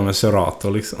plötsligt kom en Serato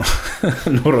liksom.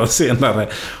 Några senare.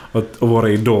 Och våra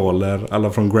idoler, alla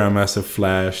från Grandmaster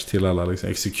Flash till alla liksom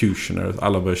Executioners,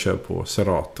 alla började köra på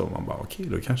Serato. Och man bara okej,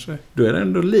 då är det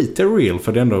ändå lite real,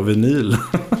 för det är ändå vinyl.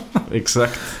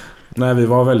 Exakt. Nej, vi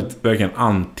var verkligen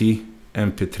anti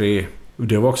MP3.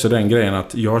 Det var också den grejen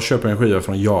att jag köper en skiva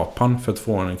från Japan för att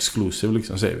få en exclusive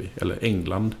liksom, säger vi. Eller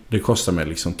England. Det kostar mig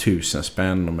liksom 1000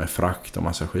 spänn och med frakt och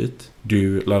massa skit.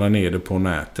 Du laddar ner det på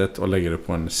nätet och lägger det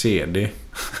på en CD.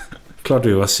 Klart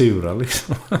vi var sura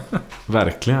liksom.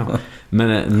 Verkligen.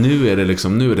 Men nu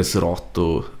är det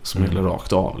Serato som gäller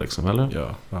rakt av liksom, eller?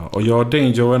 Ja. Och jag och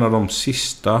Danger var en av de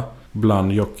sista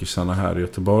bland jockisarna här i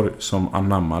Göteborg som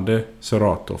anammade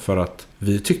Serato, för att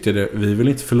vi vill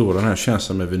inte förlora den här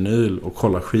känslan med vinyl och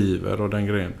kolla skivor och den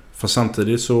grejen. För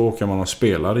samtidigt så åker man och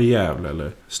spelar i Gävle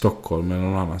eller Stockholm eller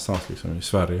någon annanstans liksom, i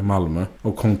Sverige, Malmö,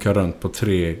 och konkar runt på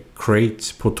 3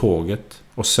 crates på tåget.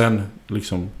 Och sen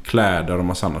liksom kläder och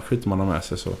massa annat skit man har med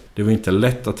sig. Så det var inte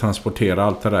lätt att transportera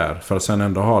allt det där för att sen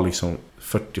ändå ha liksom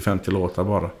 40-50 låtar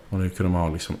bara. Och nu kunde man ha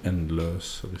liksom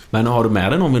ändlös. Men har du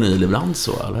med dig någon vinyl ibland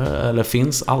så? Eller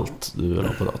finns allt du vill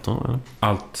ha på datorn? Eller?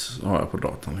 Allt har jag på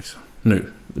datorn liksom. Nu.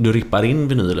 Du rippar in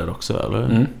vinyler också,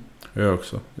 eller? Jag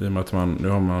också. I och med att nu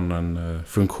har man en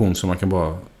funktion som man kan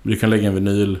bara... Du kan lägga en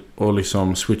vinyl och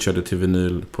liksom switcha det till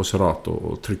vinyl på Serato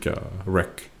och trycka rec.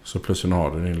 Så plötsligt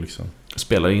har du den liksom.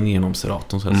 Spelar in genom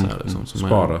Seraton så att säga. Liksom, som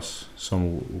sparas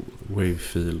som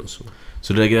wave-fil och så.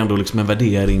 Så det lägger ändå liksom en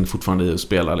värdering fortfarande i att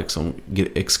spela liksom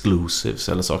exclusives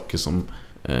eller saker som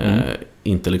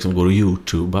inte liksom går att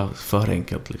YouTuba för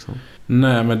enkelt liksom.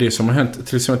 Nej, men det som har hänt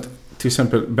till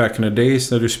exempel back in the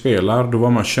days när du spelar, då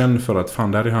var man känd för att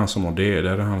fan, där är han som har det,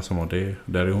 där är han som har det,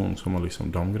 där är hon som har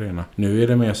liksom de grejerna. Nu är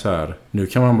det mer så här, nu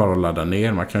kan man bara ladda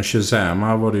ner, man kan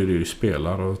shazama vad det är du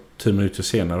spelar och 10 minuter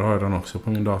senare har jag den också på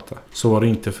min data. Så var det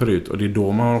inte förut, och det är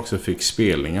då man också fick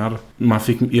spelningar.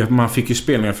 Man fick ju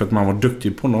spelningar för att man var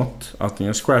duktig på något,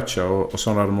 antingen scratcha och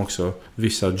så hade de också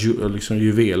vissa liksom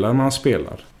juveler man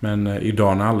spelar. Men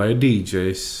idag när alla är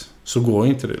DJs så går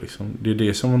inte det liksom. Det är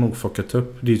det som har nog fuckat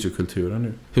upp DJ-kulturen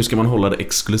nu. Hur ska man hålla det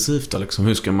exklusivt då liksom?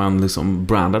 Hur ska man liksom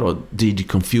branda då? DJ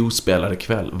Confused spelar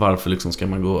ikväll. Varför liksom ska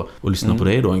man gå och lyssna på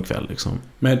det då en kväll liksom?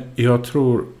 Men jag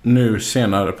tror nu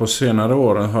på senare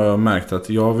åren har jag märkt att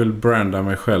jag vill branda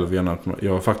mig själv genom att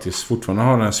jag faktiskt fortfarande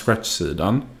har den här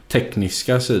scratch-sidan,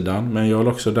 tekniska sidan, men jag vill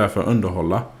också därför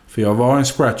underhålla. För jag var en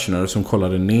scratcher som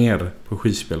kollade ner på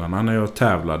skivspelarna när jag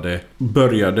tävlade.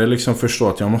 Började liksom förstå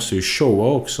att jag måste ju showa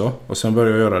också. Och sen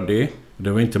började jag göra det.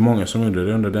 Det var inte många som gjorde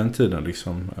det under den tiden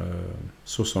liksom.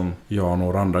 Så som jag och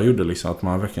några andra gjorde liksom. Att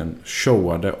man verkligen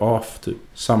showade off typ.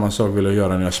 Samma sak vill jag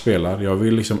göra när jag spelar. Jag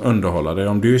vill liksom underhålla det.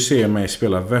 Om du ser mig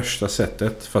spela värsta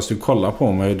sättet, fast du kollar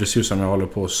på mig, det ser ut som jag håller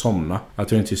på att somna.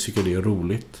 Att jag inte tycker det är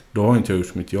roligt. Då har inte jag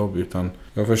gjort mitt jobb, utan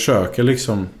jag försöker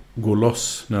liksom gå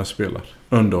loss när jag spelar.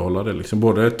 Underhålla det liksom.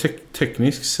 Både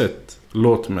tekniskt sett,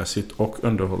 låtmässigt och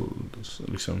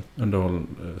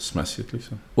underhållsmässigt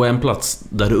liksom. Och en plats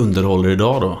där du underhåller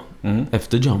idag då,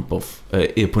 efter Jump Off,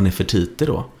 är på Nefertiti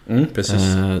då. Precis.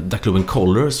 Där klubben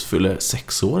Colors fyller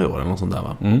 6 år i år eller något sånt där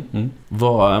va?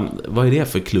 Vad är det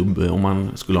för klubb om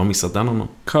man skulle ha missat den någon?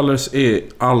 Colors är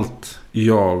allt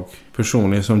jag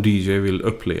personligen som DJ vill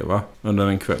uppleva under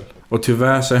en kväll. Och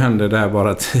tyvärr så händer det här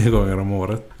bara 10 gånger om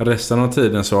året. Resten av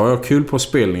tiden så har jag kul på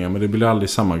spelningen, men det blir aldrig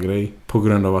samma grej. På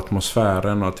grund av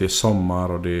atmosfären och att det är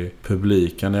sommar och det är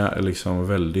publiken är liksom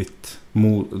väldigt...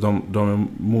 De är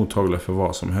mottagliga för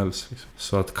vad som helst. Liksom.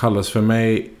 Så att kallas för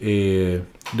mig är...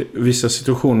 Vissa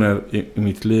situationer i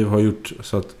mitt liv har gjort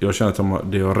så att jag känner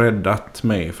att det har räddat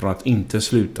mig från att inte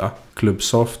sluta. Club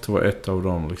Soft var ett av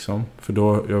dem liksom. För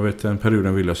då, jag vet, en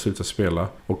perioden ville jag sluta spela.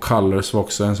 Och Colors var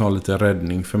också en sån lite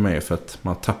räddning för mig, för att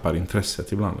man tappar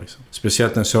intresset ibland liksom.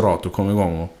 Speciellt när Serato kom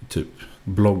igång och typ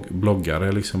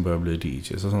bloggare liksom börjar bli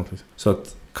DJs och sånt liksom. Så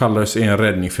att Colors är en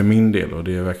räddning för min del, och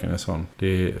det är verkligen en sån. Det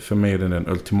är för mig den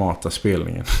ultimata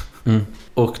spelningen.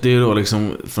 Och det är då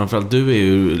liksom, framförallt du är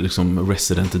ju liksom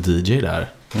resident DJ där.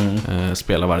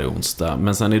 Spelar varje onsdag.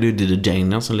 Men sen är det ju DJ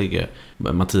Daniel som ligger,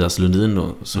 Mattias Lundin då,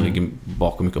 som ligger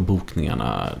bakom mycket av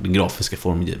bokningarna, den grafiska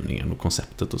formgivningen och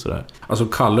konceptet och sådär. Alltså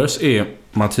Colors är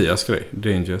Mattias grej,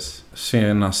 Dangerous.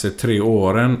 Senaste 3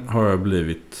 åren har jag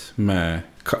blivit med...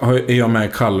 Är jag med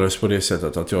i Colors på det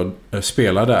sättet att jag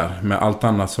spelar där. Med allt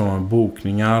annat som har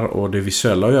bokningar och det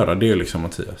visuella att göra, det är liksom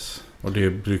Mattias. Och det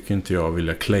brukar inte jag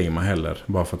vilja claima heller,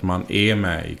 bara för att man är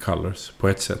med i Colors på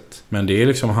ett sätt. Men det är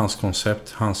liksom hans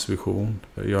koncept, hans vision.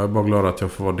 Jag är bara glad att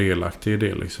jag får vara delaktig i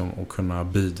det liksom, och kunna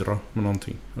bidra med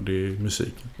någonting. Och det är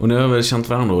musiken. Och ni har väl känt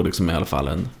varandra då liksom i alla fall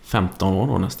 15 år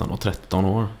då, nästan, och 13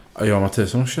 år? Jag och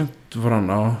Mattias har känt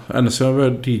varandra ända sedan jag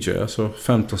började DJ, alltså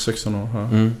 15-16 år. Ja.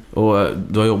 Och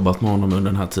du har jobbat med honom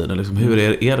under den här tiden liksom. Hur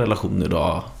är er relation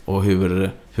idag? Och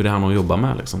hur är han att jobba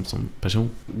med liksom, som person?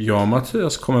 Jag och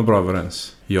Mattias kommer bra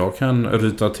överens. Jag kan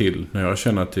ryta till när jag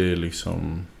känner att det är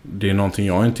liksom, det är någonting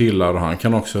jag inte gillar, och han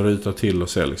kan också ryta till och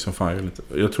säga liksom, fan, jag vill inte.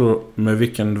 Jag tror med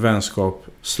vilken vänskap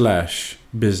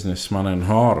 / business man än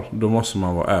har, då måste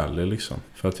man vara ärlig liksom.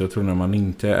 För att jag tror när man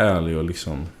inte är ärlig och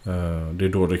liksom, det är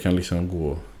då det kan liksom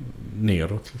gå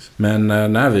neråt liksom. Men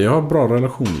nej, vi har bra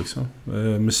relation liksom.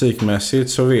 Musikmässigt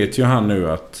så vet ju han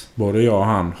nu att både jag och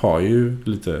han har ju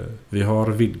lite, vi har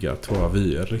vidgat våra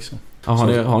vyer liksom. Ja,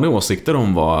 har ni åsikter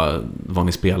om vad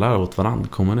ni spelar åt varandra?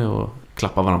 Kommer ni att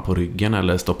klappa varandra på ryggen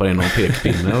eller stoppar in någon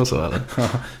pekpinne och så eller?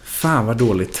 Fan vad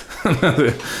dåligt.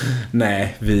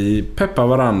 Nej, vi peppar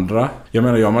varandra. Jag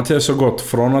menar, jag och Mattias har gått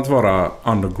från att vara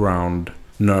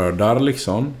underground-nördar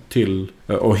liksom till,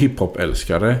 och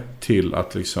hiphop-älskare, till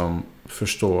att liksom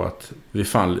förstå att vi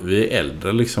är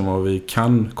äldre liksom, och vi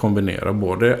kan kombinera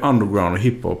både underground och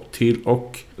hiphop till,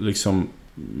 och liksom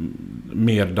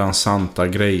mer dansanta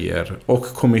grejer och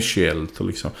kommersiellt och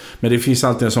liksom. Men det finns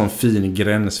alltid en sån fin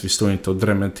gräns. Vi står inte och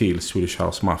drämmer till Swedish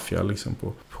House Mafia liksom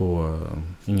på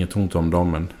inget ont om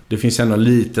dem, men det finns ändå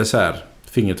lite så här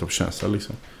fingertoppskänsla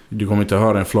liksom. Du kommer inte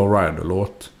höra en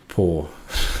Flowrider-låt på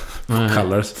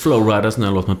Colors. Flowriders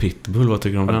nya låt med Pitbull, vad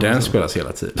tycker du om den? Den spelas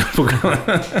hela tiden.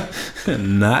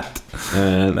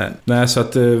 Nej, så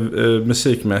att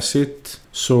musikmässigt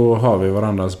så har vi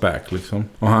varandras back liksom.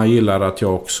 Och han gillar att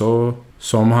jag också,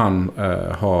 som han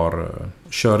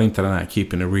kör inte den här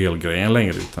keeping it real-grejen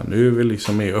längre, utan nu är vi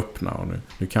liksom mer öppna och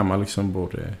nu kan man liksom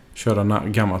både köra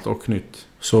gammalt och nytt.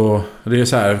 Så det är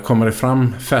så här, kommer det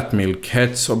fram Fat Milk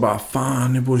heads och bara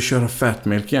fan, ni borde köra Fat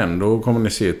Milk igen, då kommer ni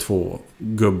se 2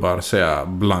 gubbar säga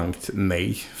blankt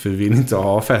nej, för vi vill inte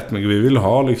ha Fat Milk, vi vill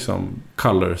ha liksom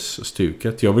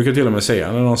Colors-stuket. Jag brukar till och med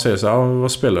säga när någon säger så här,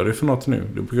 vad spelar du för något nu?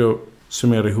 Du brukar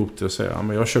summera ihop det och säga,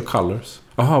 men jag kör Colors.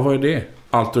 Jaha, vad är det?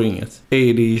 Allt och inget.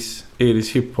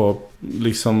 80s hiphop,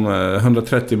 liksom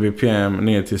 130 bpm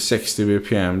ner till 60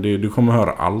 bpm. Du kommer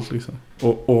höra allt liksom.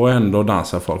 Och ändå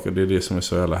dansar folk, och det är det som är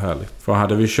så jävla härligt. För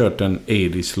hade vi kört en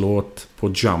 80s-låt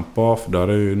på Jump Off, då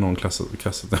hade ju någon kastat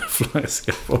en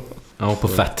flaska på. Ja, på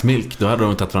Fat Milk, då hade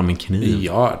de tagit fram en kniv.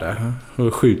 Ja, där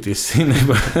har skjutit in.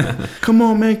 Come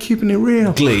on man, keeping it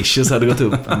real. Glaciers hade gått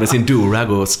upp med sin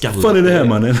do-rag och skallat. Fan är det här,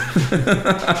 mannen?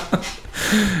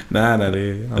 nej, det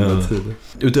är andra tider.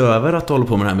 Utöver att du håller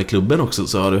på med det här med klubben också,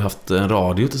 så har du haft en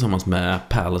radio tillsammans med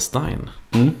Palestine.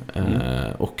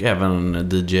 Och även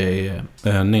DJ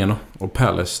Neno. Och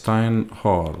Palestine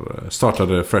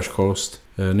startade Fresh Coast.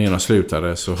 Neno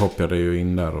slutade, så hoppade jag ju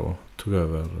in där och tog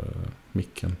över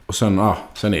micken. Och sen är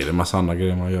det en massa andra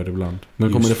grejer man gör ibland.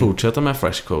 Men kommer det fortsätta med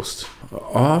Fresh Coast?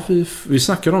 Ja, vi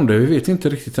snackar om det. Vi vet inte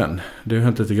riktigt än. Det har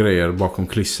hänt lite grejer bakom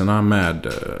kulisserna med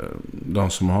de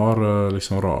som har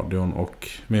liksom radion och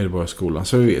Medborgarskolan.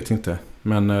 Så vi vet inte.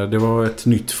 Men det var ett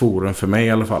nytt forum för mig i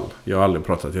alla fall. Jag har aldrig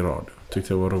pratat i radio.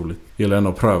 Tyckte det var roligt. Jag gillar ändå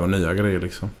att pröva nya grejer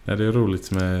liksom. Ja, det är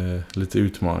roligt med lite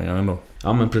utmaningar ändå.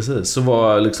 Ja, men precis. Så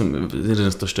vad liksom, är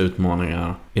den största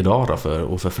utmaningen idag då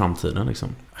för framtiden liksom?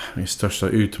 Min största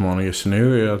utmaning just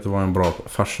nu är att vara en bra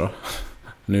farsa.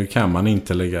 Nu kan man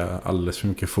inte lägga alldeles för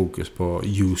mycket fokus på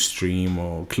Ustream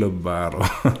och klubbar och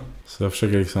så jag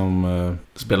försöker liksom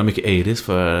spela mycket 80s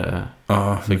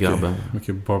för grabben.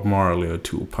 Mycket Bob Marley och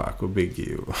Tupac och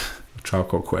Biggie och Tribe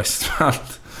Called Quest.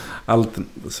 Allt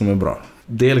som är bra.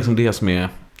 Det är liksom det som är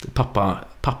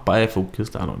pappa är fokus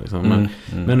där då liksom.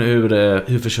 Men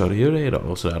hur försörjer du dig idag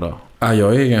och sådär då? Ja,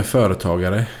 jag är egen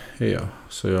företagare är jag.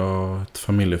 Så jag har ett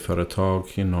familjeföretag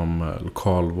inom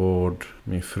lokalvård.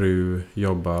 Min fru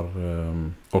jobbar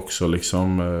också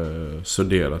liksom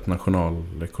studerat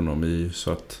nationalekonomi,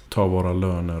 så att ta våra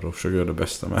löner och försöka göra det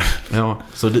bästa med. Ja,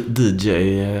 så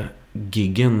DJ-giggen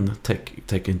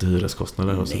täcker inte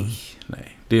hyreskostnader och så?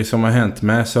 Nej. Det som har hänt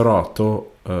med Serato,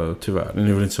 tyvärr, det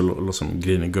är väl inte så som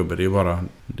grinig gubbe, det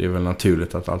är väl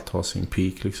naturligt att allt har sin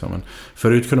peak liksom. Men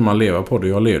förut kunde man leva på det,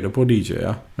 jag levde på DJ,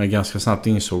 ja. Men ganska snabbt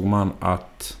insåg man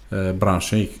att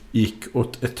branschen gick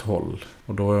åt ett håll,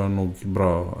 och då var jag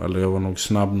nog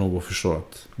snabb nog att förstå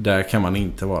att där kan man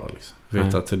inte vara liksom.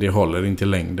 Vet att det håller inte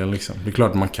längden liksom. Det är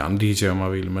klart man kan DJ om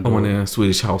man vill, men om man är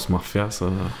Swedish House Mafia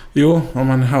så... Jo, om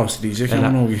man är house DJ kan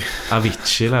man nog...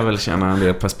 Avicii lär väl känna en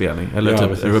del per spelning. Eller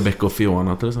typ Rebecca och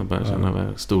Fiona till exempel. Känner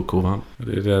väl storkovan.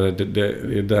 Det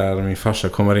är där min farsa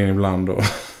kommer in ibland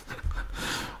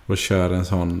och kör en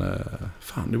sån...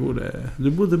 Fan,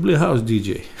 du borde bli house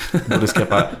DJ. Borde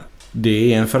skapa...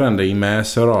 Det är en förändring med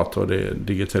Serato och det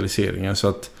digitaliseringen. Så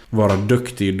att vara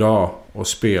duktig idag och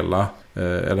spela,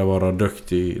 eller vara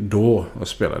duktig då och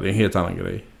spela, det är en helt annan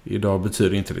grej. Idag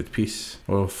betyder inte det ett piss.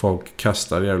 Och folk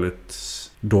kastar jävligt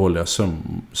dåliga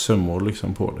summor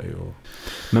liksom på dig.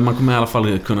 Men man kommer i alla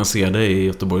fall kunna se dig i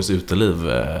Göteborgs uteliv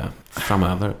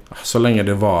framöver. Så länge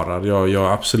det varar. Jag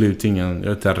är absolut jag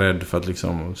är inte rädd för att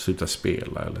liksom sluta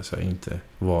spela eller så, inte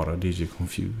vara DJ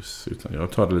Confuse, utan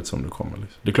jag tar det lite som det kommer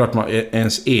liksom. Det är klart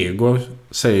ens ego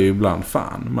säger ju ibland,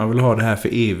 fan, man vill ha det här för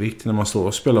evigt när man står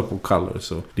och spelar på Colors,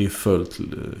 så det är fullt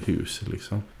hus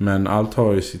liksom. Men allt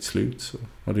har ju sitt slut så.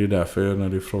 Och det är därför när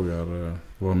du frågar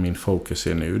vad min fokus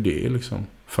är nu, det är liksom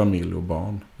familj och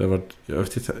barn. Jag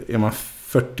vet inte, är man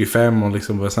 45 och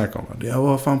liksom börjar snacka om det. Jag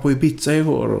var fan på Ibiza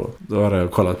igår, och då hade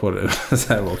jag kollat på det.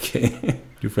 Så här var okej.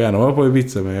 Du får gärna vara på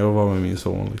Ibiza, men jag var med min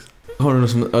son liksom. Har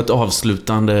du ett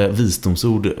avslutande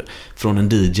visdomsord från en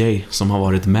DJ som har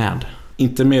varit med?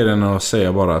 Inte mer än att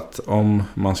säga bara att om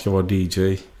man ska vara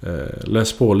DJ,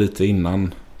 läs på lite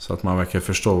innan, så att man verkar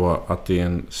förstå att det är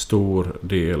en stor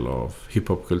del av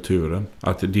hiphopkulturen.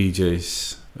 Att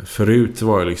DJs förut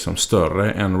var liksom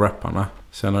större än rapparna.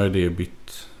 Sen har ju det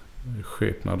bytt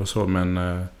skepnad och så, men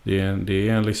det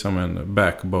är liksom en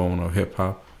backbone av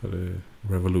hiphop,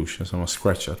 Revolution som har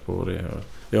scratchat på det.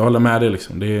 Jag håller med det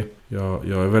liksom. Jag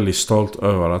är väldigt stolt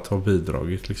över att ha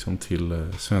bidragit liksom till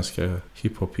svenska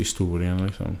hiphop-historien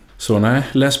liksom. Så nej,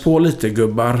 läs på lite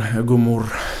gubbar, gummor.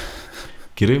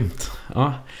 Grymt.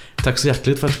 Ja, tack så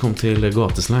hjärtligt för att du kom till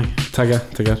Gatuslang.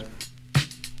 Tackar.